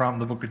that from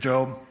the book of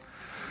Job.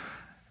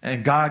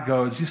 And God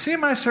goes, you see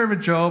my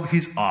servant Job?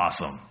 He's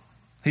awesome.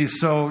 He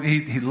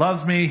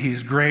loves me.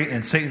 He's great.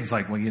 And Satan's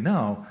like, well,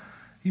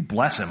 you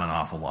bless him an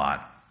awful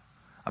lot.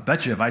 I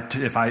bet you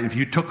if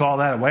you took all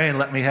that away and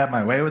let me have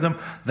my way with him,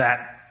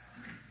 that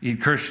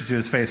he'd curse you to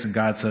his face. And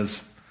God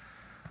says,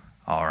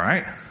 all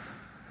right.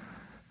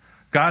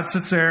 God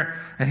sits there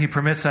and he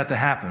permits that to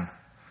happen.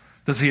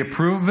 Does he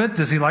approve of it?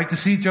 Does he like to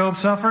see Job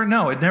suffer?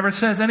 No, it never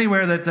says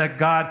anywhere that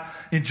God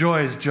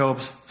enjoys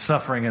Job's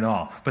suffering at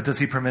all. But does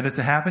he permit it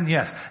to happen?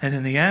 Yes. And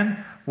in the end,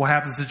 what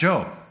happens to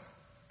Job?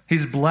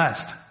 He's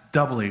blessed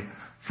doubly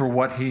for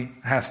what he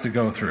has to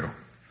go through.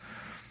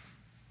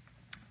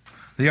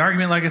 The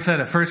argument, like I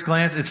said, at first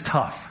glance, it's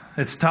tough.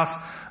 It's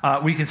tough.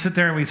 We can sit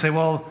there and we say,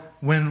 well,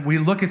 when we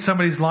look at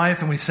somebody's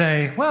life and we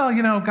say, well,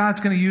 God's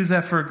going to use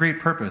that for a great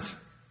purpose.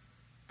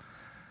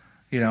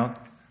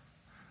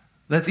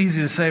 That's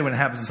easy to say when it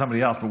happens to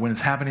somebody else, but when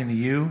it's happening to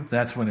you,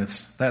 that's when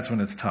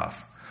it's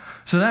tough.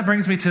 So that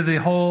brings me to the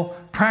whole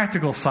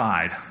practical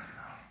side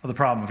of the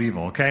problem of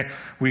evil, okay?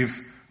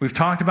 We've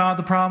talked about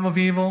the problem of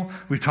evil.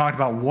 We've talked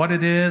about what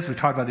it is. We've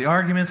talked about the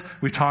arguments.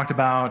 We've talked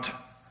about,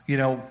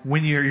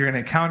 when you're going to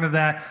encounter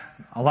that,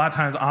 a lot of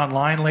times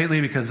online lately,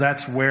 because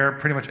that's where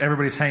pretty much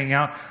everybody's hanging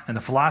out, and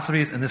the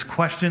philosophies, and this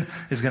question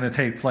is going to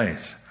take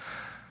place.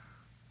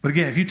 But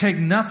again, if you take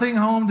nothing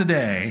home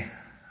today,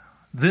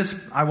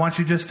 I want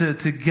you just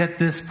to get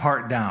this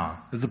part down,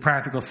 is the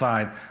practical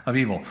side of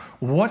evil.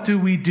 What do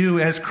we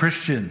do as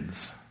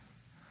Christians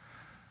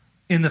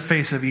in the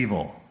face of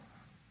evil?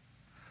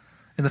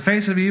 In the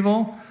face of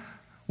evil,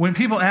 when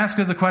people ask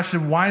us the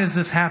question, why does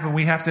this happen,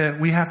 we have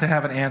to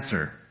have an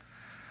answer.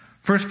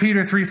 1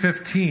 Peter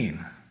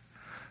 3:15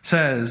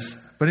 says,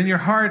 but in your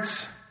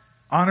hearts,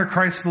 honor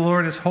Christ the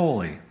Lord as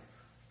holy,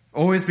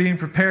 always being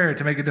prepared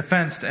to make a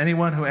defense to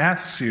anyone who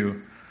asks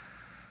you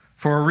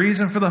for a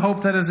reason for the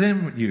hope that is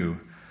in you,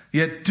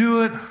 yet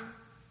do it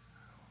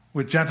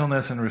with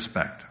gentleness and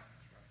respect.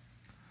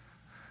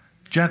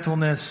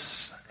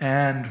 Gentleness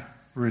and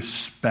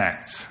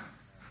respect.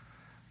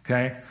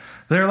 Okay?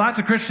 There are lots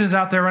of Christians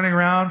out there running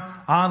around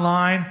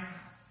online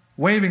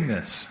waving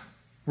this.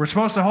 We're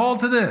supposed to hold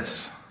to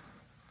this.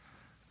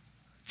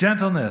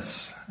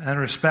 Gentleness and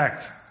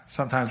respect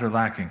sometimes are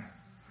lacking.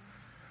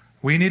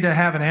 We need to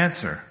have an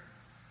answer.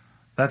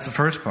 That's the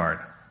first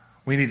part.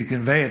 We need to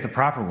convey it the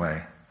proper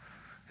way.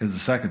 Is the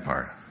second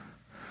part.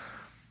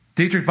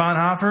 Dietrich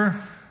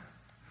Bonhoeffer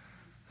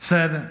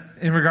said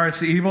in regards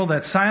to evil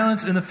that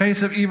silence in the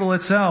face of evil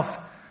itself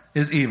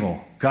is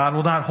evil. God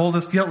will not hold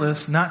us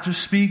guiltless. Not to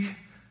speak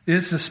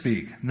is to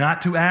speak.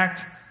 Not to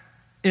act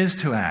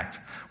is to act.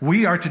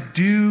 We are to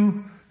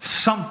do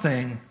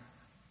something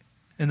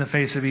in the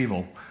face of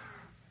evil.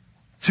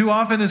 Too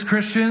often as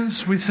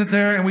Christians, we sit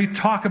there and we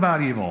talk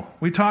about evil.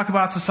 We talk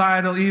about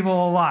societal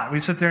evil a lot. We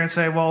sit there and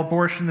say, well,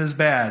 abortion is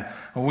bad,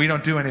 and we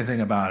don't do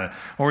anything about it.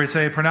 Or we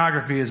say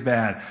pornography is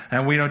bad,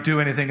 and we don't do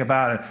anything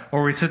about it.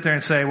 Or we sit there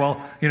and say,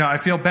 well, I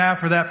feel bad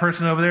for that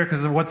person over there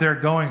because of what they're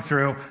going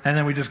through, and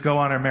then we just go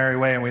on our merry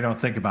way and we don't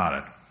think about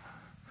it.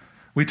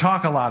 We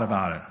talk a lot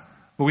about it,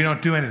 but we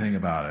don't do anything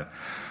about it.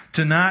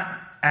 To not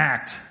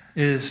act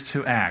is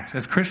to act.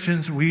 As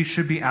Christians, we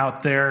should be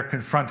out there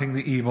confronting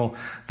the evil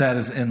that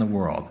is in the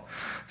world.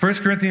 1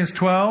 Corinthians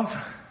 12,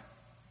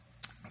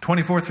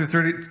 24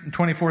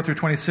 through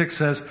 26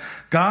 says,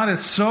 God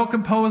has so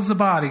composed the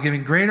body,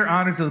 giving greater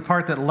honor to the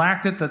part that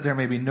lacked it, that there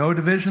may be no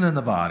division in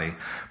the body,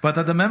 but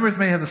that the members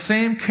may have the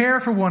same care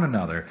for one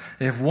another.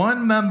 If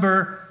one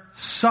member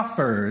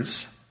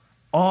suffers,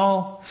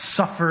 all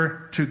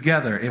suffer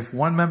together. If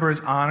one member is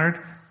honored,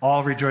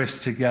 all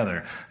rejoice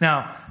together.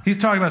 Now, he's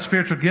talking about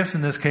spiritual gifts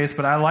in this case,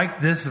 but I like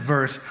this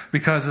verse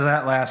because of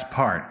that last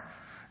part.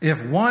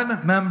 If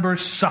one member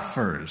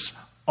suffers,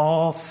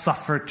 all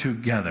suffer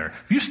together.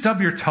 If you stub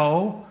your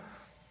toe,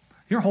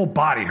 your whole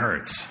body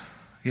hurts.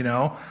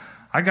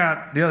 I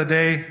got, the other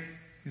day,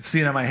 you see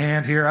it on my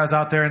hand here, I was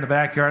out there in the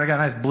backyard, I got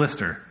a nice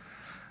blister.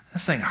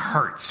 This thing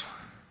hurts.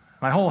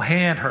 My whole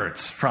hand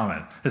hurts from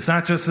it. It's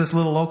not just this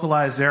little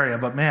localized area,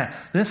 but man,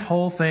 this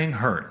whole thing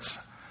hurts.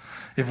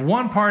 If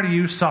one part of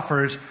you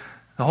suffers,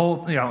 the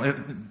whole,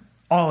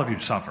 all of you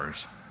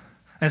suffers.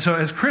 And so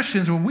as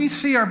Christians, when we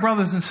see our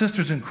brothers and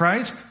sisters in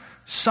Christ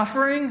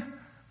suffering,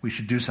 we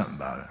should do something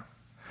about it.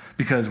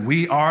 Because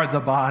we are the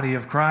body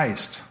of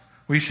Christ.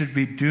 We should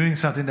be doing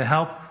something to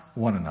help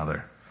one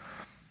another.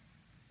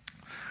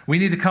 We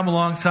need to come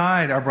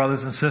alongside our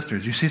brothers and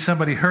sisters. You see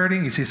somebody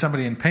hurting, you see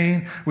somebody in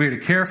pain, we are to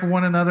care for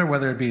one another,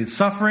 whether it be in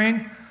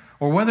suffering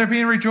or whether it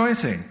be in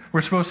rejoicing. We're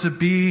supposed to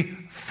be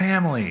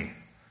family.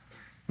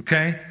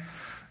 Okay?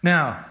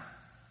 Now,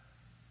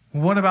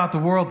 what about the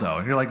world, though?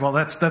 You're like, well,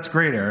 that's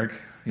great, Eric.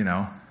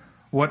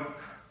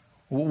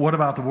 What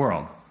about the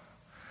world?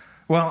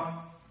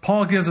 Well,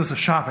 Paul gives us a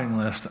shopping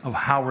list of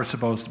how we're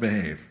supposed to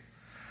behave.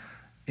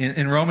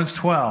 In Romans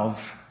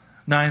 12,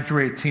 9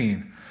 through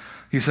 18,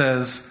 he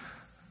says,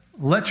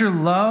 let your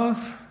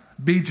love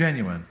be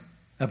genuine.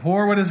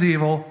 Abhor what is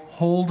evil.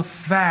 Hold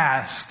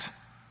fast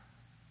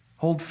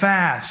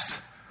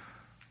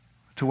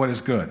to what is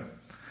good.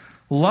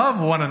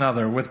 Love one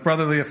another with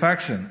brotherly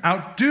affection.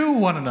 Outdo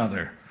one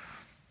another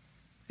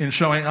in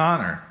showing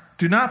honor.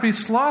 Do not be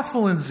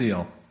slothful in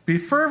zeal. Be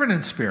fervent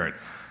in spirit.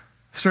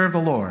 Serve the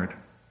Lord.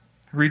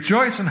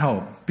 Rejoice in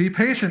hope. Be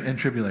patient in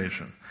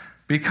tribulation.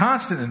 Be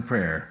constant in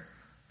prayer.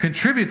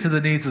 Contribute to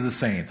the needs of the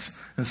saints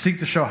and seek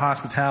to show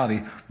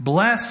hospitality.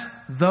 Bless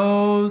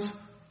those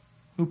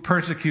who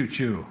persecute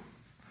you.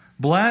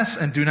 Bless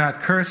and do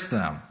not curse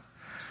them.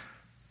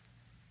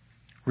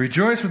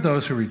 Rejoice with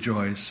those who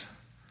rejoice.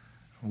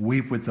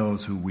 Weep with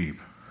those who weep.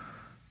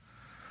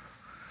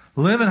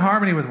 Live in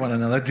harmony with one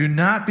another. Do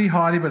not be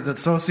haughty, but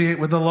associate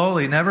with the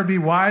lowly. Never be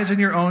wise in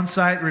your own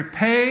sight.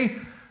 Repay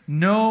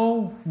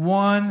no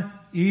one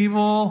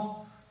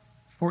evil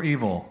for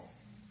evil,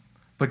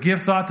 but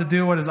give thought to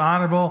do what is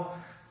honorable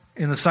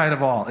in the sight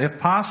of all. If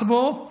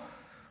possible,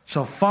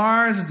 so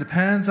far as it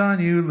depends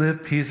on you,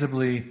 live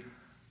peaceably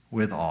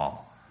with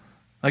all.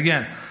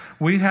 Again,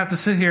 we have to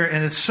sit here,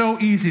 and it's so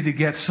easy to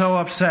get so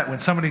upset when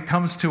somebody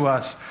comes to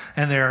us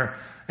and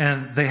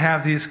they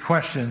have these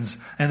questions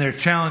and they're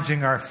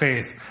challenging our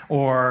faith,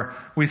 or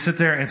we sit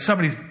there and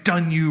somebody's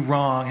done you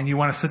wrong and you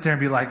want to sit there and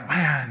be like,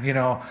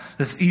 man,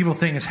 this evil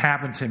thing has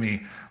happened to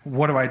me.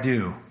 What do I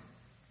do?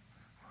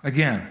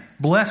 Again,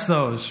 bless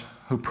those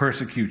who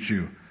persecute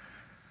you.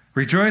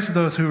 Rejoice with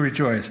those who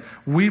rejoice.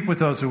 Weep with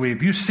those who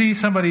weep. You see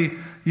somebody,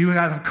 you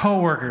have a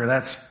coworker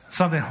that's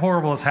something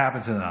horrible has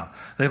happened to them.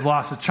 They've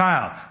lost a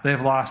child. They've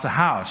lost a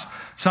house.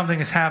 Something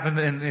has happened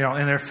in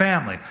their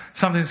family.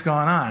 Something's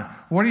gone on.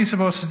 What are you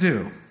supposed to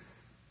do?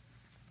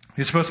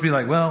 You're supposed to be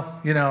like, well,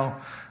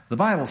 the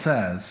Bible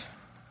says.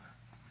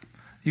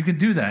 You can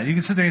do that. You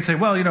can sit there and say,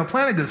 well,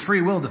 Plantinga's free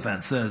will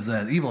defense says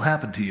that evil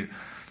happened to you.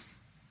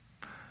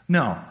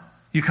 No.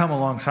 You come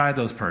alongside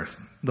those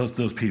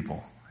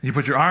people. You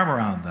put your arm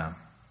around them.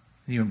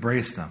 You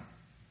embrace them.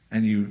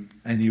 And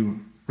you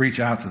reach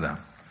out to them.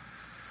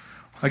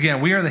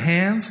 Again, we are the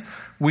hands.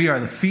 We are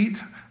the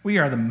feet. We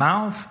are the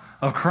mouth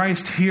of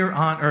Christ here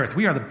on earth.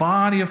 We are the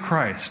body of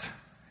Christ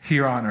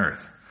here on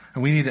earth.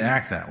 And we need to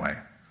act that way.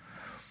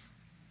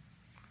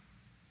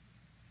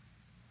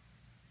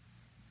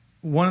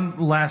 One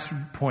last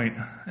point,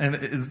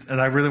 and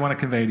I really want to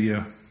convey to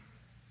you.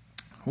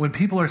 When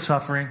people are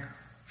suffering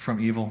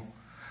from evil,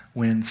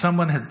 when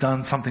someone has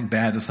done something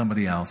bad to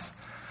somebody else,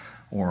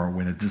 or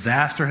when a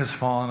disaster has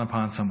fallen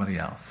upon somebody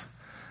else,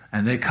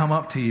 and they come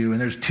up to you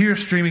and there's tears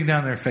streaming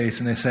down their face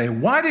and they say,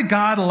 why did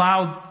God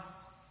allow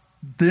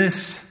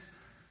this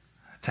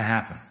to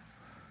happen?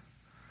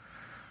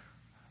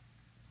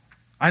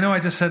 I know I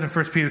just said in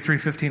 1 Peter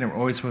 3:15 that we're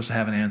always supposed to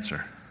have an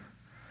answer.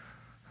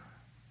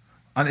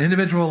 On an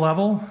individual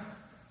level,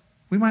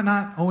 we might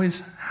not always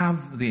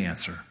have the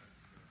answer.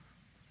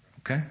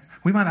 Okay?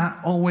 We might not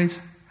always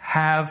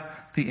have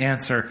the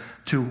answer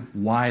to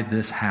why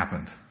this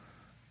happened.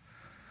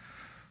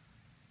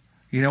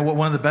 You know what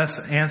one of the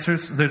best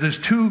answers? There's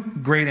two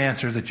great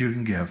answers that you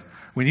can give.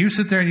 When you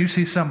sit there and you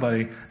see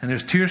somebody and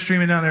there's tears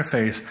streaming down their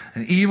face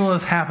and evil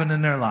has happened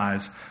in their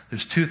lives,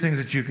 there's two things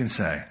that you can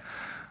say.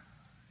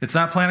 It's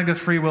not Plantinga's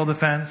free will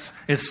defense.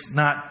 It's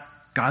not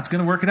God's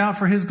going to work it out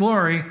for His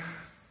glory.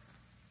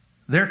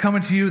 They're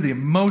coming to you. The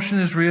emotion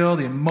is real.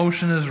 The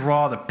emotion is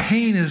raw. The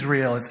pain is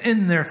real. It's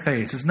in their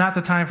face. It's not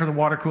the time for the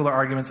water cooler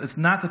arguments. It's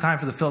not the time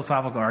for the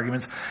philosophical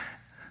arguments.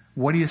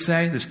 What do you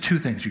say? There's two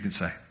things you can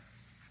say.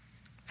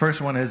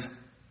 First one is,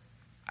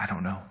 I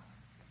don't know.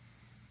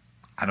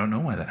 I don't know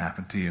why that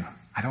happened to you.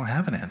 I don't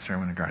have an answer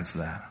in regards to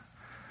that.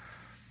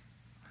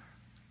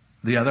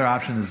 The other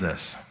option is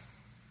this.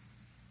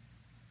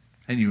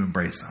 And you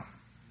embrace them.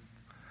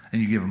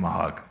 And you give them a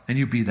hug. And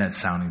you be that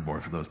sounding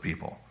board for those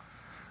people.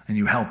 And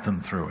you help them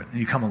through it. And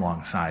you come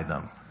alongside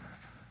them.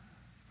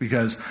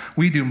 Because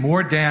we do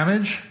more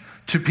damage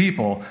to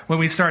people when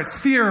we start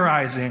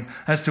theorizing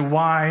as to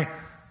why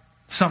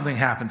something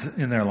happened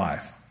in their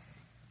life.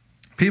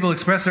 People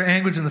express their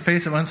anguish in the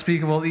face of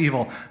unspeakable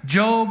evil.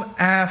 Job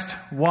asked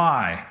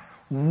why.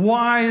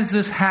 Why is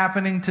this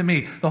happening to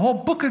me? The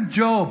whole book of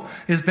Job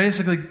is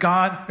basically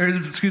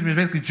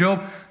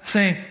Job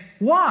saying,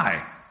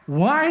 why?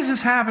 Why is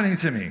this happening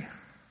to me?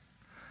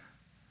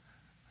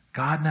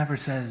 God never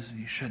says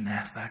you shouldn't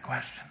ask that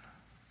question.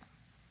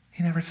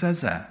 He never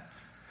says that.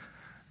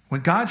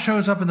 When God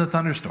shows up in the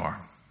thunderstorm,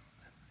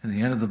 in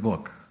the end of the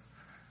book,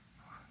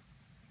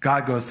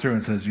 God goes through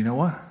and says, you know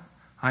what?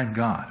 I'm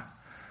God.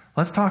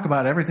 Let's talk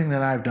about everything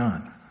that I've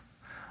done.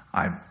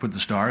 I put the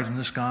stars in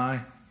the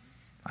sky.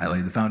 I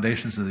laid the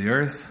foundations of the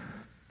earth.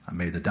 I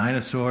made the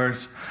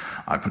dinosaurs.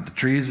 I put the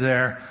trees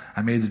there.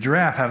 I made the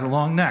giraffe have a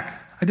long neck.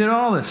 I did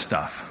all this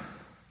stuff.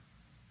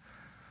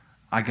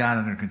 I got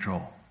it under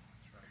control.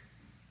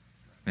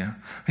 Yeah.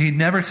 He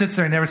never sits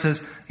there and never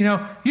says,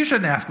 you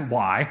shouldn't ask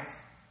why.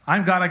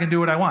 I'm God, I can do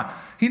what I want.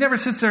 He never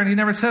sits there and he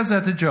never says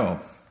that to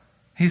Job.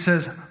 He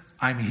says,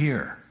 I'm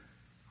here.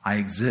 I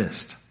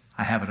exist.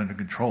 I have it under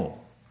control.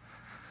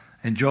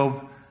 And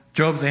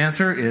Job's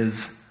answer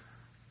is,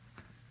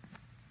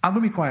 I'm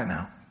going to be quiet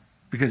now.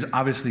 Because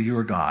obviously you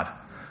are God.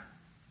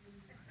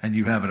 And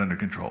you have it under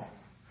control.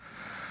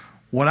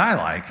 What I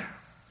like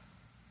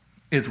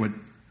is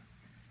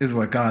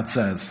what God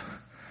says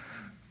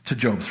to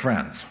Job's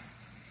friends.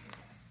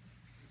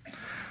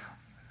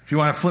 If you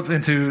want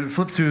to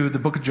flip to the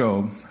book of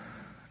Job,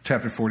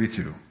 chapter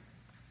 42.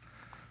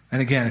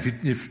 And again,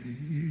 if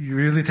you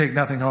really take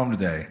nothing home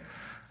today,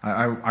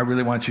 I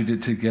really want you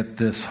to get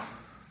this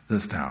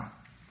down.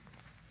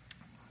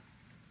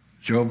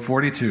 Job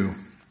 42.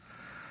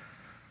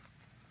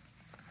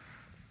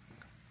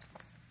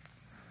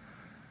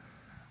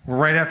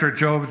 right after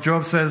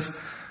Job says,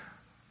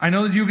 I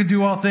know that you can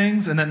do all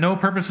things and that no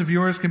purpose of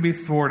yours can be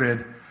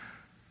thwarted.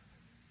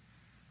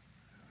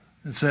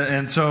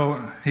 And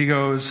so he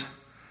goes,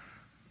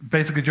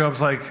 basically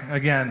Job's like,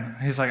 again,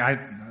 he's like,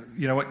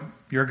 you know what,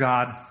 you're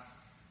God.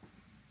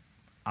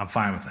 I'm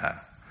fine with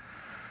that.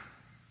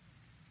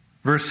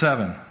 Verse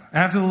 7.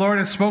 After the Lord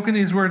had spoken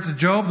these words to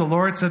Job, the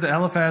Lord said to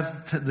Eliphaz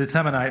the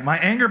Temanite, my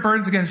anger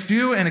burns against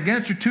you and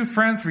against your 2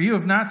 friends, for you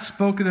have not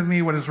spoken of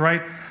me what is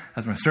right,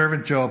 as my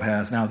servant Job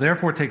has. Now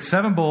therefore take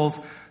 7 bulls,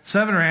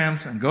 7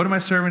 rams, and go to my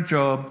servant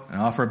Job,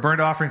 and offer a burnt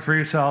offering for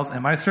yourselves,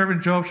 and my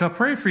servant Job shall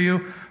pray for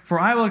you, for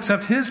I will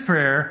accept his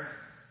prayer,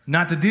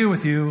 not to deal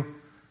with you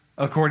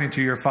according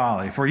to your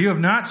folly. For you have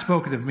not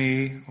spoken of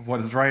me of what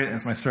is right,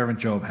 as my servant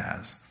Job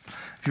has.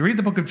 If you read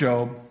the book of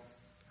Job,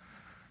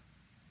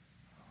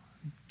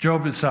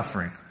 Job is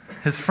suffering.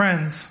 His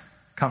friends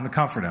come to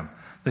comfort him.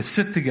 They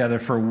sit together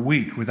for a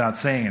week without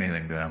saying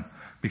anything to him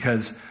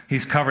because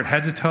he's covered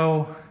head to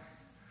toe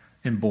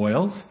in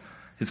boils.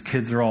 His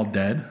kids are all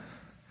dead.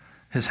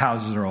 His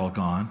houses are all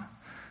gone.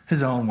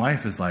 His own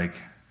wife is like,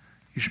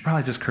 you should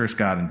probably just curse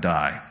God and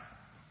die.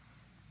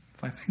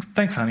 It's like,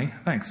 thanks, honey.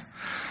 Thanks.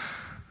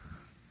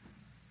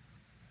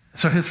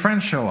 So his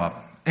friends show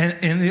up.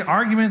 And in the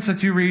arguments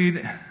that you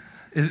read,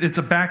 it's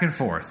a back and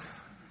forth.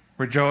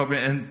 Where Job,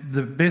 and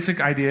the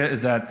basic idea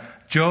is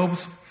that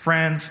Job's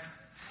friends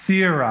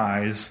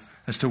theorize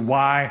as to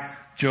why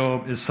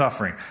Job is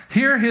suffering.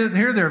 Here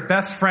their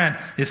best friend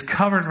is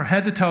covered from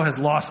head to toe, has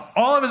lost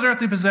all of his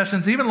earthly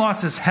possessions, even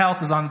lost his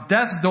health, is on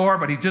death's door,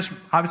 but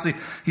obviously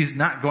he's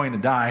not going to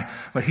die,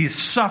 but he's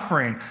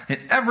suffering in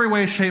every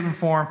way, shape, and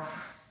form.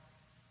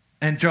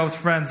 And Job's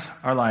friends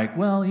are like,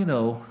 well,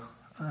 you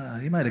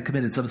might have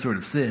committed some sort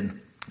of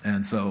sin,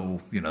 and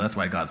so, that's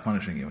why God's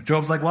punishing you.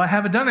 Job's like, well, I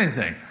haven't done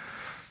anything.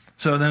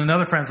 So then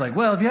another friend's like,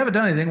 well, if you haven't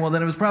done anything, well,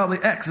 then it was probably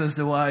X as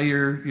to why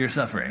you're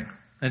suffering.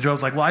 And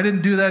Job's like, well, I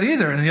didn't do that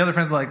either. And the other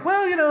friend's like,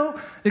 well,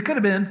 it could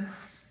have been.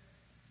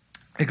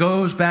 It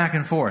goes back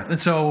and forth. And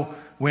so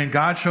when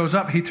God shows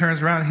up, he turns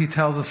around and he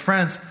tells his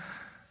friends,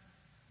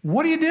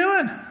 what are you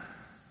doing?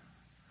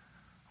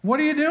 What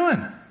are you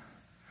doing?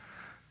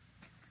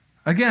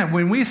 Again,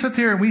 when we sit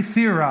here and we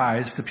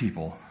theorize to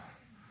people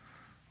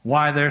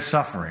why they're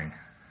suffering,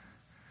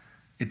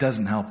 it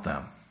doesn't help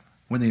them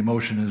when the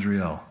emotion is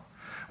real.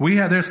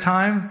 There's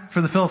time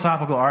for the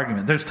philosophical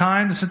argument. There's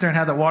time to sit there and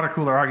have that water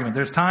cooler argument.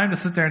 There's time to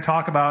sit there and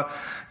talk about,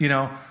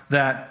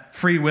 that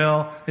free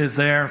will is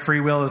there,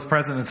 free will is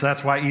present, and so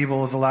that's why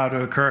evil is allowed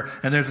to occur.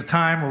 And there's a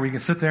time where we can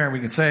sit there and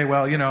we can say,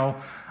 well,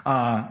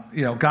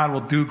 God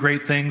will do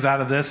great things out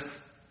of this.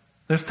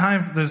 There's a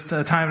time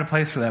and a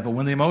place for that. But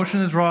when the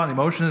emotion is raw and the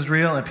emotion is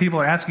real and people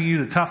are asking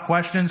you the tough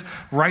questions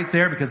right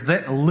there because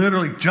that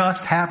literally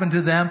just happened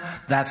to them,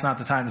 that's not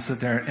the time to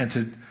sit there and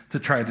to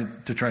try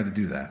to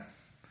do that.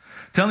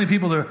 Telling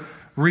people to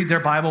read their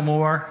Bible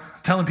more,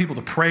 telling people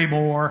to pray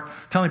more,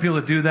 telling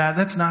people to do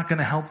that's not going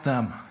to help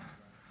them.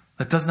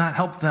 That does not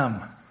help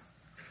them.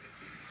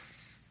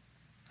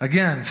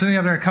 Again, sitting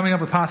up there and coming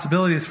up with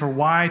possibilities for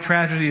why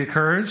tragedy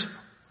occurs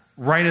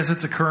right as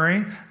it's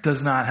occurring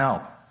does not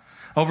help.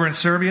 Over in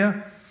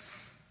Serbia,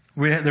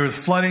 there was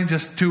flooding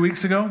just 2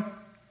 weeks ago.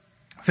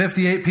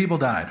 58 people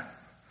died.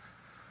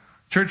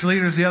 Church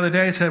leaders the other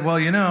day said,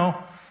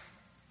 well,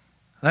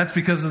 that's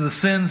because of the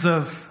sins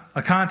of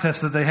a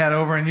contest that they had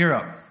over in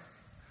Europe.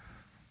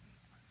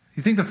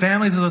 You think the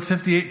families of those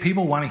 58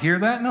 people want to hear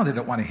that? No, they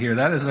don't want to hear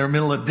that as they're in the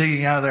middle of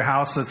digging out of their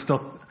house that's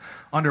still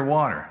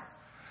underwater.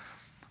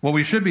 What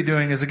we should be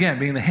doing is, again,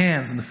 being the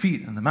hands and the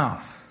feet and the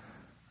mouth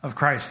of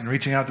Christ and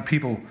reaching out to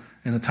people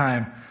in the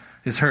time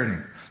is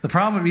hurting. The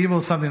problem of evil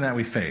is something that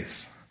we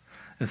face.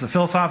 It's a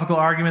philosophical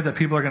argument that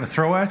people are going to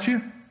throw at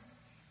you.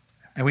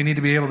 And we need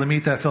to be able to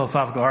meet that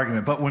philosophical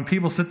argument. But when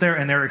people sit there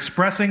and they're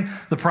expressing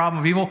the problem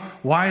of evil,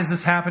 why is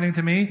this happening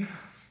to me?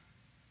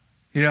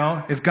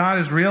 If God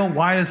is real,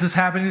 why is this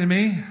happening to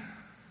me?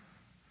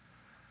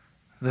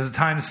 There's a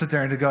time to sit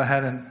there and to go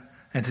ahead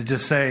and to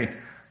just say,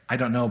 I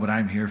don't know, but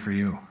I'm here for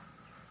you.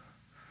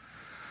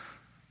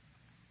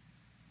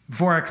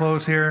 Before I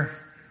close here,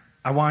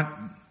 I want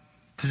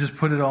to just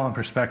put it all in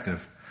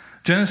perspective.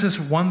 Genesis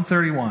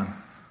 1:31.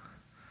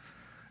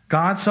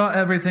 God saw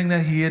everything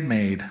that he had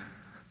made,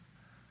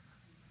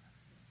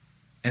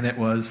 and it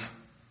was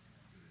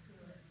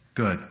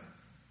good.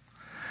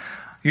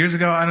 Years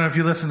ago, I don't know if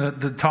you listen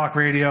to talk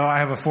radio, I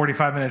have a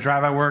 45-minute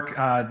drive. I work,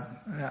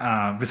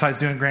 besides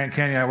doing Grand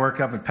Canyon, I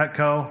work up at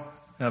Petco,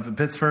 up in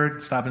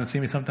Pittsford. Stop in and see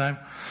me sometime.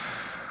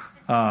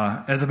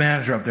 As a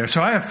manager up there.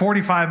 So I have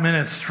 45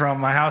 minutes from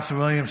my house in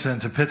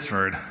Williamson to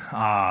Pittsford.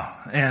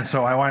 And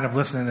so I wind up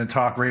listening to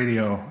talk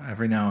radio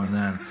every now and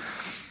then.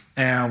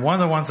 And one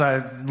of the ones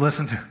I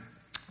listen to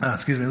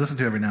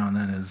every now and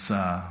then is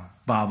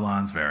Bob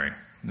Lonsberry.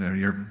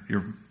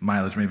 Your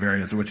mileage may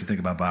vary as to what you think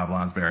about Bob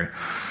Lonsberry.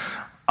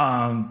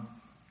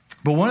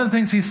 But one of the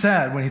things he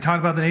said when he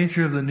talked about the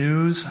nature of the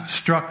news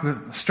struck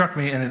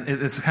me, and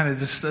it's kind of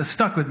just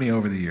stuck with me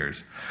over the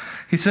years.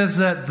 He says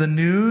that the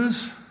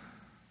news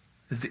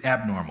is the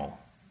abnormal.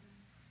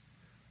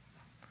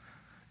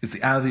 It's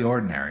the out of the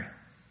ordinary.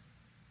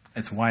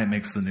 It's why it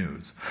makes the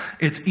news.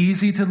 It's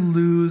easy to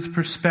lose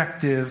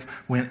perspective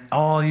when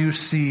all you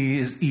see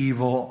is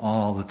evil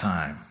all the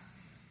time.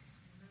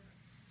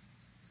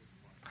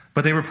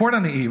 But they report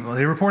on the evil.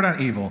 They report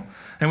on evil.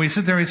 And we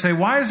sit there and we say,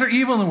 why is there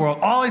evil in the world?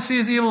 All I see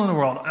is evil in the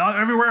world.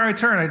 Everywhere I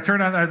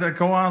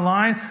go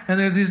online, and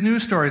there's these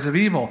news stories of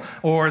evil.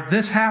 Or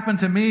this happened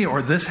to me,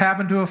 or this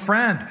happened to a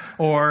friend.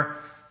 Or,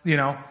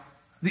 the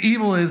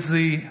evil is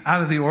the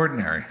out of the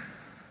ordinary.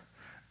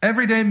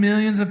 Every day,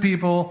 millions of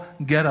people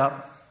get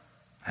up,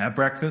 have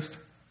breakfast,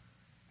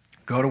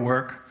 go to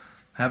work,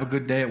 have a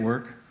good day at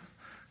work,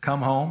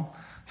 come home,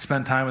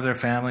 spend time with their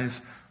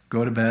families,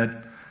 go to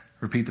bed,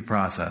 repeat the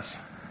process.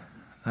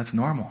 That's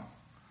normal.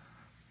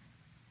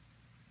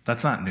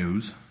 That's not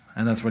news.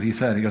 And that's what he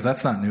said. He goes,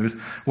 that's not news.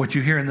 What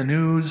you hear in the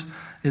news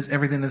is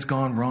everything that's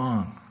gone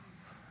wrong.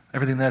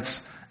 Everything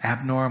that's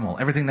abnormal.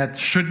 Everything that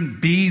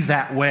shouldn't be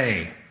that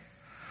way.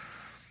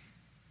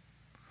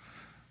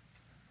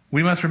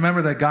 We must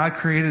remember that God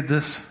created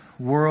this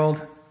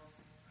world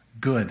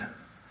good.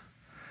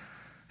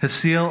 His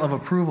seal of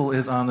approval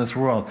is on this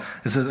world.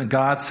 It says, and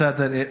God said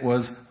that it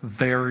was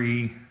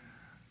very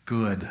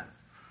good.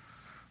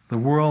 The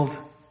world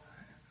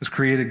is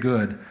created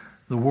good.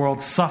 The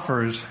world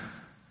suffers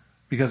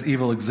because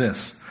evil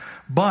exists.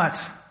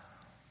 But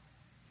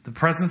the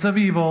presence of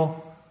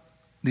evil,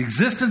 the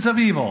existence of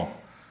evil,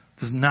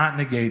 does not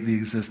negate the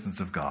existence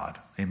of God.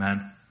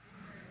 Amen?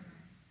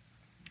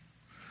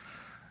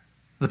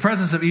 The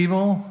presence of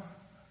evil,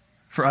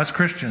 for us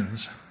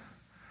Christians,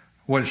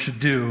 what it should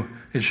do,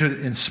 it should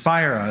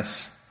inspire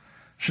us,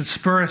 should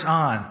spur us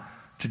on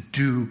to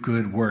do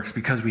good works,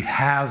 because we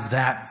have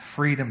that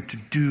freedom to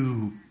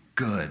do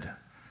good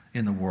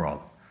in the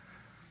world.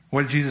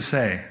 What did Jesus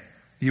say?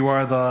 You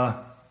are the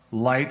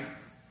light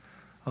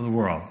of the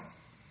world.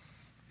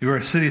 You are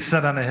a city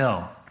set on a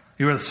hill.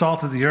 You are the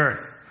salt of the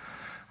earth.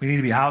 We need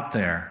to be out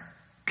there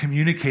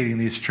communicating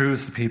these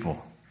truths to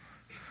people.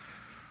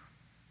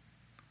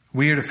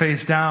 We are to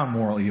face down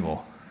moral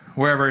evil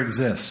wherever it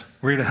exists.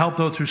 We're to help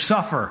those who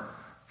suffer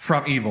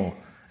from evil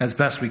as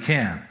best we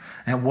can.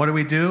 And what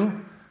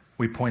do?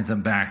 We point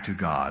them back to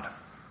God.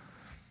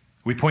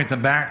 We point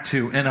them back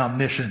to an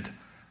omniscient,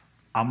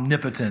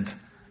 omnipotent,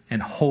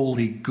 and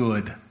holy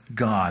good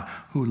God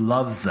who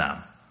loves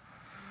them.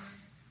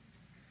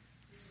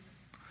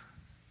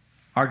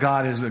 Our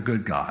God is a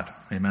good God.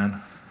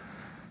 Amen?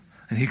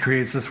 And He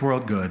creates this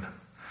world good.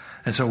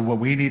 And so what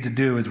we need to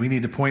do is we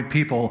need to point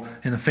people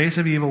in the face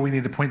of evil. We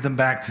need to point them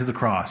back to the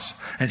cross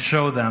and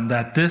show them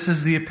that this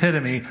is the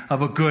epitome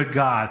of a good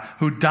God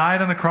who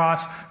died on the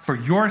cross for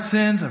your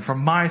sins and for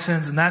my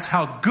sins. And that's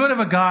how good of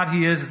a God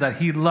He is, that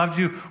He loved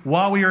you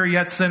while we were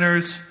yet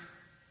sinners.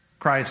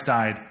 Christ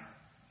died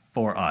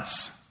for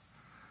us.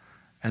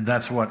 And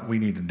that's what we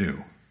need to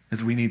do,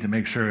 is we need to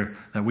make sure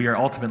that we are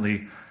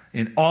ultimately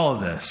in all of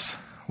this,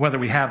 whether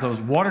we have those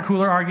water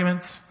cooler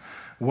arguments,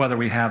 whether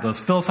we have those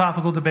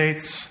philosophical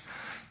debates,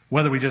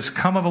 whether we just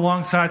come up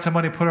alongside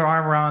somebody, put our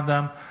arm around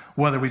them,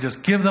 whether we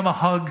just give them a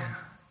hug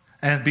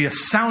and be a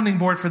sounding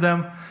board for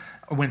them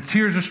when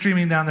tears are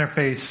streaming down their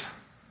face,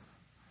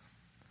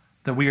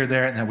 that we are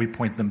there and that we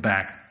point them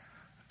back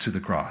to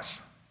the cross.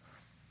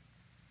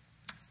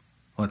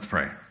 Let's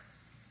pray.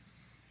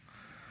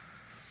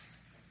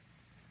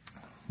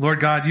 Lord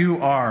God,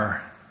 you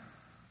are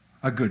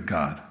a good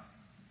God.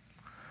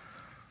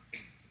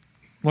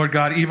 Lord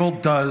God, evil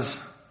does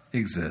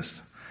exist.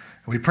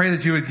 We pray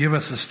that you would give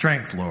us the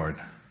strength, Lord,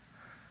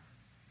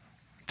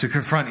 to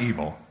confront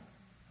evil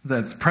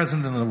that's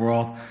present in the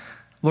world.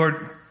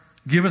 Lord,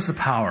 give us the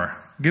power.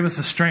 Give us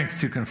the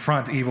strength to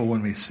confront evil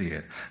when we see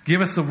it.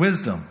 Give us the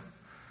wisdom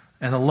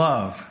and the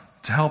love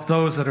to help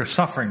those that are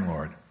suffering,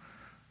 Lord,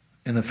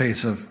 in the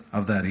face of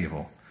that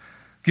evil.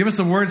 Give us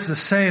the words to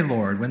say,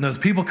 Lord, when those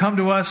people come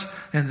to us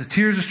and the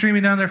tears are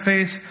streaming down their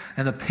face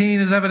and the pain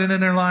is evident in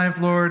their life,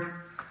 Lord,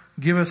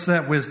 give us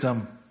that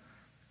wisdom.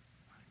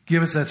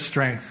 Give us that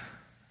strength.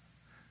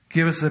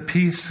 Give us the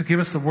peace. Give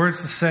us the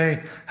words to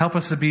say. Help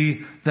us to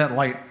be that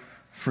light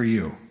for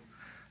you.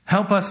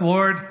 Help us,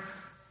 Lord,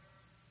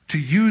 to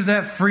use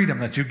that freedom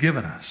that you've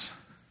given us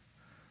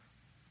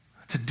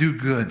to do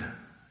good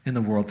in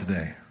the world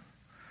today.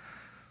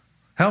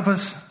 Help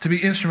us to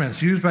be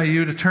instruments used by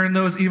you to turn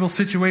those evil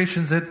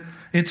situations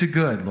into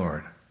good,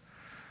 Lord.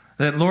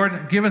 That,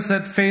 Lord, give us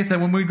that faith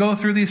that when we go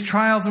through these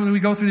trials and when we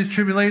go through these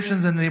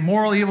tribulations and the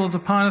moral evil is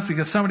upon us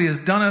because somebody has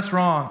done us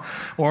wrong,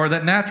 or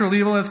that natural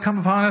evil has come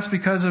upon us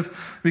because of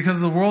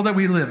the world that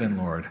we live in,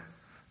 Lord,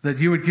 that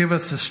you would give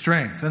us the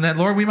strength. And that,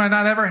 Lord, we might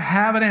not ever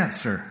have an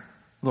answer,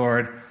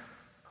 Lord.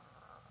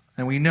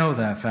 And we know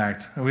that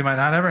fact. We might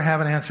not ever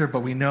have an answer,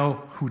 but we know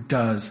who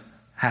does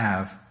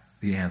have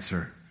the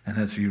answer. And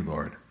that's you,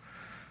 Lord.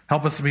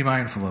 Help us to be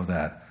mindful of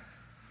that.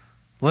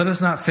 Let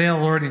us not fail,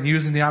 Lord, in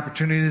using the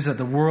opportunities that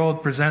the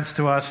world presents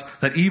to us,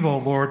 that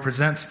evil, Lord,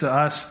 presents to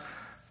us,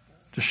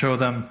 to show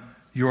them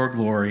your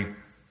glory,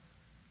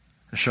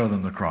 to show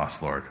them the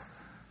cross, Lord.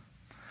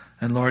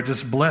 And Lord,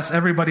 just bless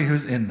everybody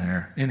who's in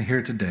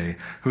here today,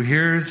 who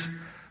hears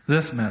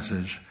this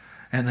message,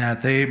 and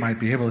that they might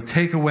be able to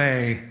take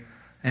away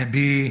and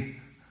be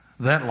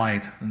that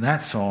light and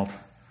that salt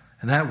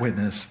and that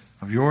witness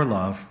of your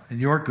love and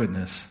your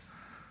goodness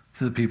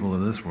to the people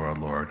of this world,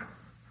 Lord.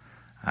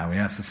 We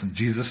ask this in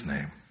Jesus'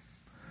 name.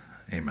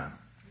 Amen.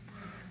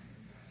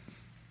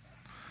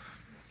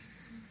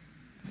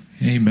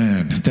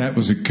 Amen. That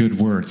was a good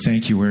word.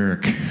 Thank you,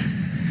 Eric.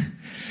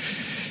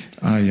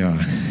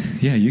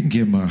 You can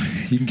give him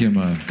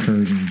a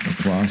curtain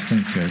applause.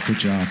 Thanks, Eric. Good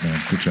job,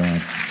 man. Good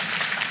job.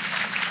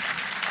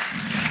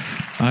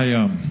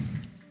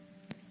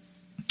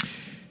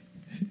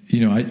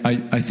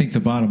 I think the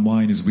bottom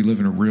line is we live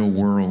in a real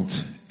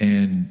world,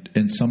 and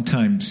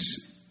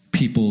sometimes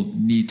people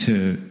need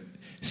to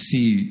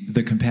see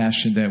the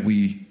compassion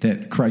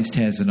that Christ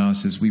has in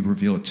us as we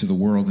reveal it to the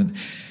world. And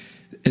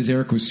as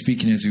Eric was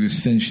speaking, as he was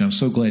finishing, I'm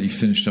so glad he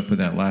finished up with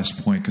that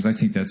last point, because I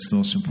think that's the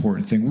most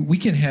important thing. We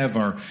can have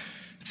our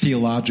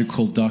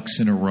theological ducks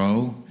in a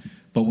row,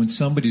 but when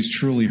somebody's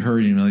truly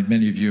hurting, like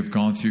many of you have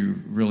gone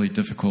through really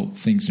difficult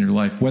things in your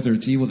life, whether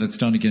it's evil that's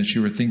done against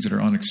you or things that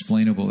are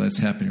unexplainable that's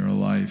happened in your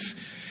life,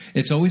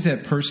 it's always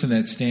that person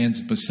that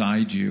stands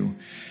beside you.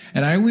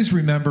 And I always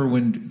remember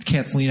when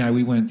Kathleen and I,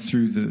 we went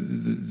through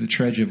the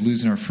tragedy of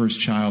losing our first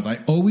child. I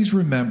always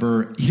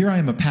remember, here I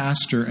am a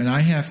pastor, and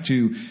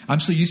I'm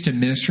so used to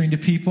ministering to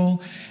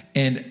people.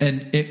 And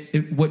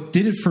what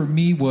did it for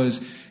me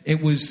was,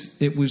 it was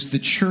the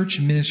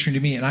church ministering to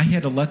me. And I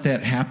had to let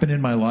that happen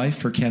in my life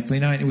for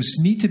Kathleen and I. And it was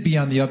neat to be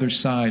on the other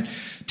side,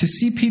 to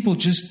see people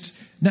just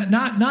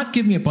not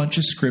give me a bunch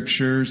of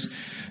scriptures,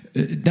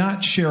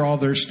 not share all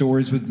their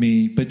stories with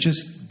me, but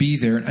just be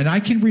there. And I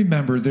can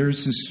remember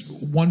there's this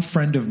one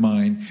friend of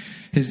mine.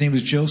 His name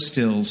was Joe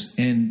Stills,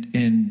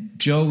 and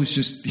Joe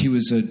was he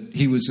was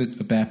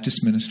a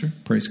Baptist minister,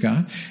 praise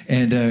God,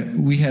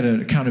 and we had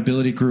an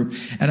accountability group.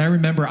 And I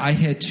remember I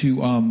had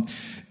to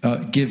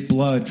give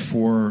blood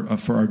for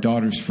our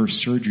daughter's first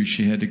surgery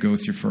she had to go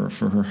through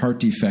for her heart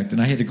defect,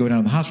 and I had to go down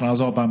to the hospital. I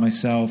was all by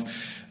myself.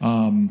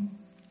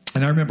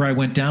 And I remember I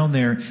went down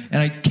there,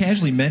 and I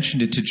casually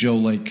mentioned it to Joe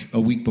like a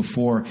week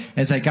before.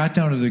 As I got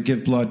down to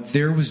give blood,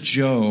 there was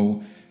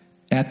Joe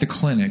at the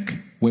clinic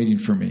waiting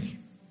for me.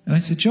 And I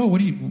said, Joe, what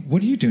are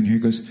you doing here? He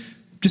goes,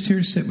 just here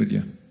to sit with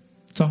you.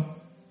 That's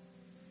all.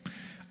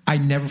 I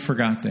never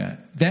forgot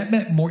that. That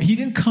meant more. He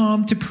didn't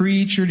come to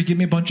preach or to give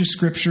me a bunch of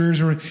scriptures,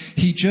 or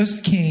he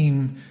just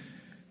came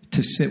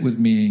to sit with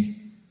me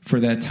for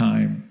that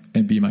time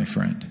and be my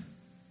friend.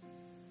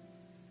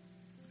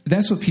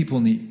 That's what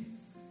people need.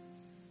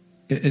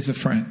 As a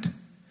friend,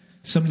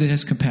 somebody that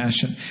has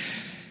compassion.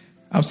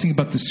 I was thinking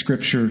about the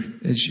scripture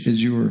as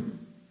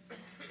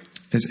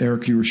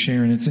Eric, you were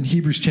sharing. It's in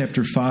Hebrews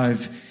chapter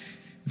 5,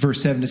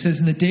 verse 7. It says,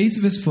 in the days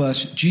of his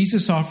flesh,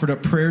 Jesus offered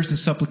up prayers and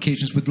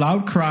supplications with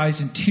loud cries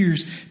and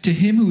tears to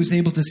him who was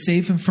able to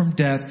save him from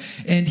death.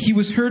 And he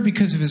was heard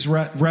because of his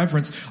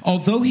reverence.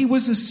 Although he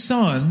was a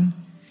son,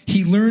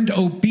 he learned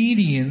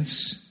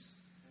obedience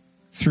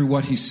through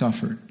what he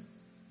suffered.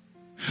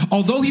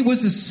 Although he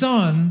was a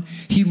son,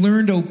 he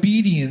learned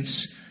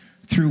obedience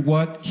through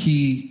what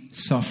he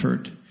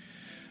suffered.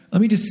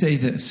 Let me just say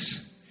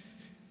this.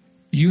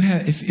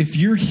 If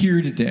you're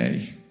here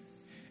today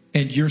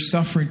and you're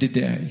suffering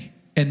today,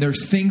 and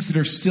there's things that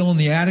are still in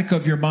the attic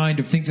of your mind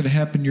of things that have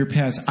happened in your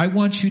past, I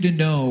want you to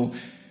know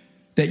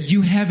that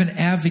you have an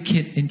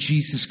advocate in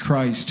Jesus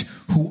Christ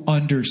who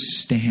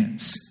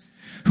understands,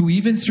 who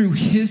even through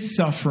his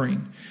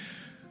suffering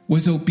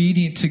was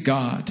obedient to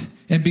God.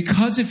 And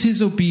because of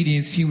his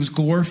obedience, he was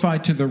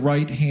glorified to the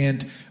right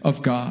hand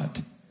of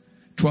God.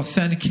 To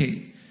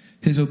authenticate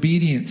his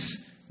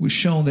obedience was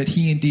shown that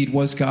he indeed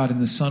was God and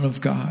the Son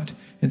of God.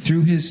 And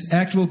through his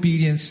act of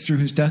obedience, through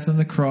his death on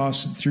the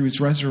cross, and through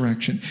his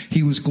resurrection,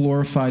 he was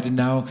glorified and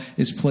now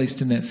is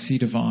placed in that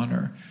seat of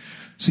honor.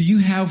 So you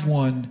have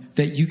one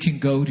that you can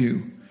go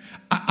to.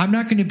 I'm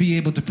not going to be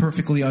able to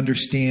perfectly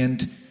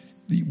understand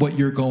what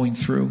you're going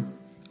through.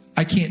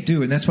 I can't do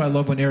it. And that's why I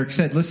love when Eric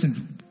said,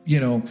 listen,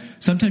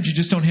 sometimes you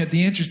just don't have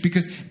the answers,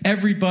 because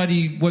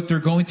everybody, what they're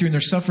going through and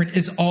their suffering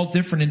is all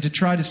different. And to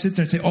try to sit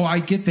there and say, oh, I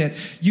get that.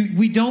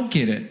 We don't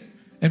get it.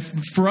 And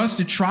for us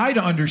to try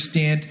to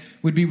understand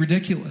would be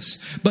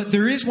ridiculous. But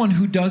there is one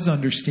who does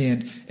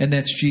understand, and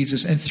that's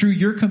Jesus. And through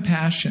your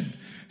compassion,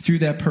 through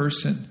that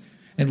person,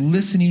 and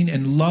listening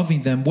and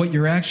loving them, what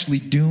you're actually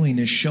doing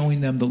is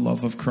showing them the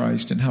love of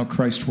Christ and how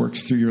Christ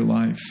works through your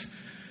life.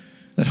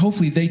 That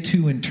hopefully they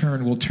too in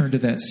turn will turn to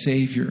that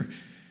Savior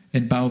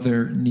and bow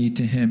their knee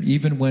to him,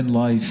 even when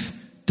life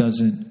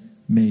doesn't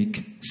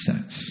make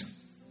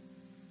sense.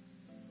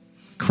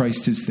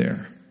 Christ is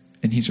there,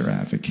 and he's our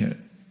advocate.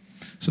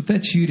 So if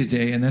that's you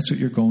today and that's what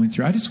you're going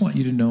through, I just want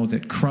you to know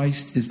that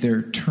Christ is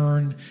there.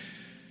 Turn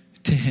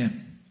to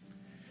him.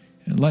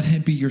 And let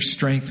him be your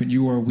strength when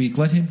you are weak.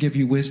 Let him give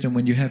you wisdom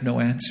when you have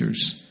no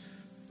answers.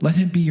 Let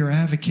him be your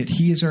advocate.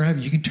 He is our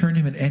advocate. You can turn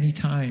to him at any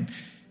time,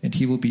 and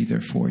he will be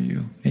there for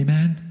you.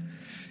 Amen?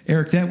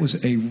 Eric, that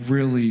was a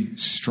really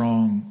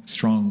strong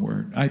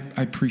word. I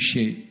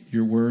appreciate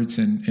your words.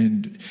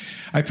 And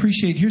I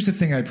appreciate, here's the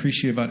thing I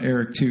appreciate about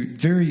Eric too.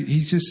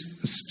 He's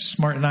just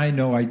smart. And I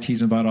know I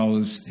tease him about all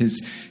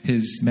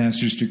his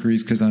master's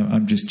degrees because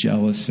I'm just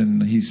jealous,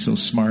 and he's so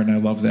smart. And I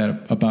love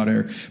that about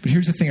Eric. But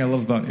here's the thing I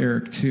love about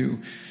Eric too,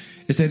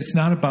 is that it's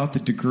not about the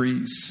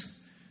degrees.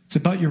 It's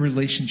about your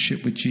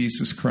relationship with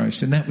Jesus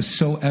Christ. And that was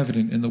so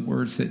evident in the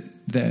words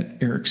that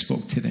Eric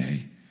spoke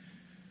today.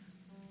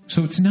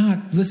 So it's not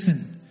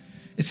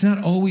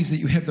always that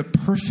you have the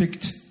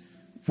perfect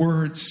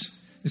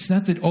words. It's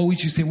not that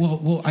always you say,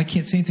 well, I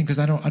can't say anything because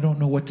I don't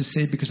know what to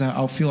say because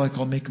I'll feel like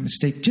I'll make a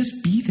mistake.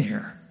 Just be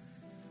there.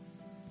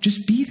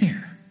 Just be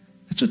there.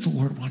 That's what the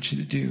Lord wants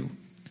you to do,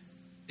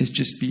 is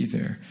just be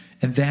there.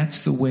 And that's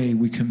the way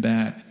we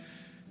combat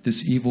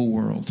this evil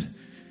world,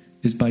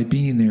 is by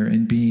being there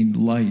and being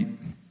light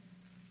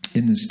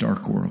in this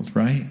dark world,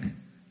 right?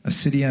 A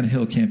city on a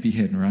hill can't be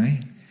hidden,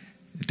 right?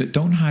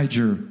 Don't hide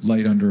your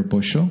light under a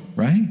bushel,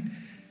 right?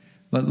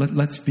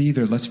 Let's be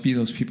there. Let's be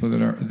those people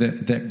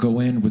that go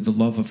in with the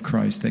love of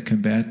Christ, that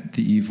combat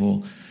the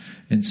evil,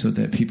 and so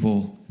that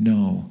people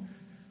know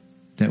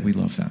that we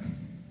love them.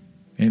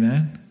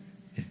 Amen?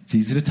 It's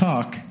easy to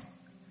talk.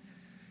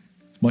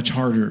 It's much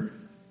harder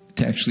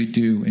to actually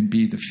do and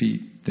be the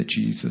feet that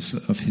Jesus,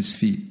 of his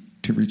feet,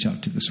 to reach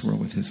out to this world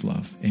with his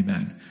love.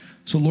 Amen.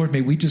 So Lord,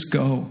 may we just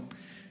go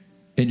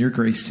in your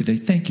grace today.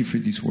 Thank you for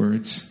these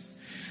words.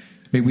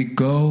 May we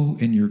go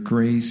in your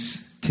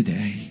grace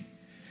today.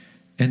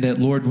 And that,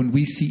 Lord, when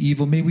we see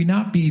evil, may we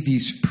not be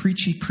these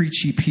preachy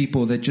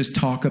people that just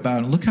talk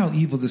about, look how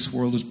evil this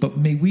world is, but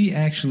may we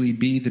actually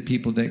be the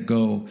people that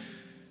go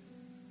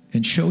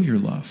and show your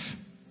love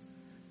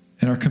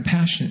and are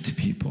compassionate to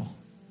people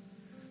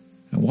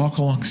and walk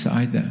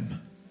alongside them.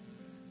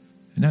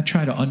 And not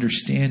try to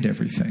understand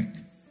everything.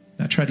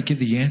 Not try to give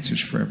the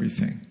answers for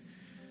everything.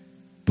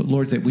 But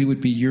Lord, that we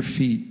would be your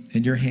feet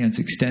and your hands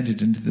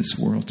extended into this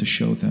world to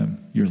show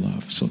them your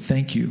love. So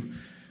thank you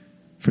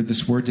for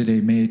this word today.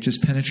 May it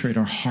just penetrate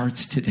our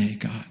hearts today,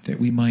 God, that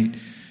we might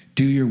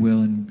do your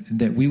will and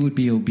that we would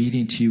be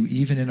obedient to you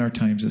even in our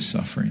times of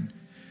suffering.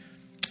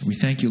 We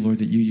thank you, Lord,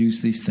 that you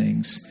use these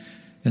things.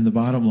 And the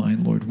bottom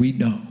line, Lord, we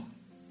know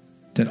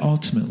that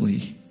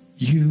ultimately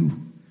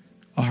you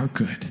are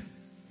good.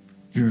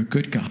 You're a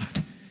good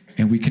God,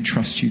 and we can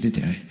trust you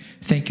today.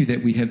 Thank you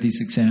that we have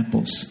these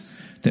examples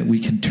that we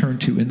can turn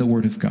to in the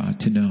Word of God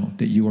to know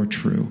that you are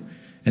true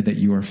and that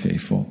you are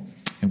faithful.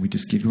 And we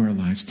just give you our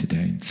lives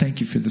today.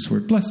 Thank you for this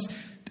word. Bless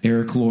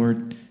Eric,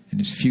 Lord, and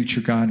his future,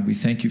 God. And we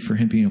thank you for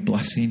him being a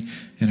blessing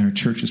in our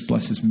churches.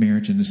 Bless his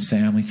marriage and his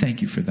family.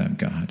 Thank you for them,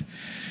 God.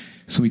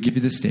 So we give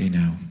you this day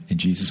now in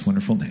Jesus'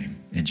 wonderful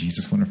name. In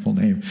Jesus' wonderful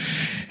name.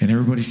 And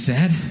everybody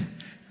said,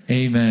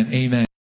 amen. Amen.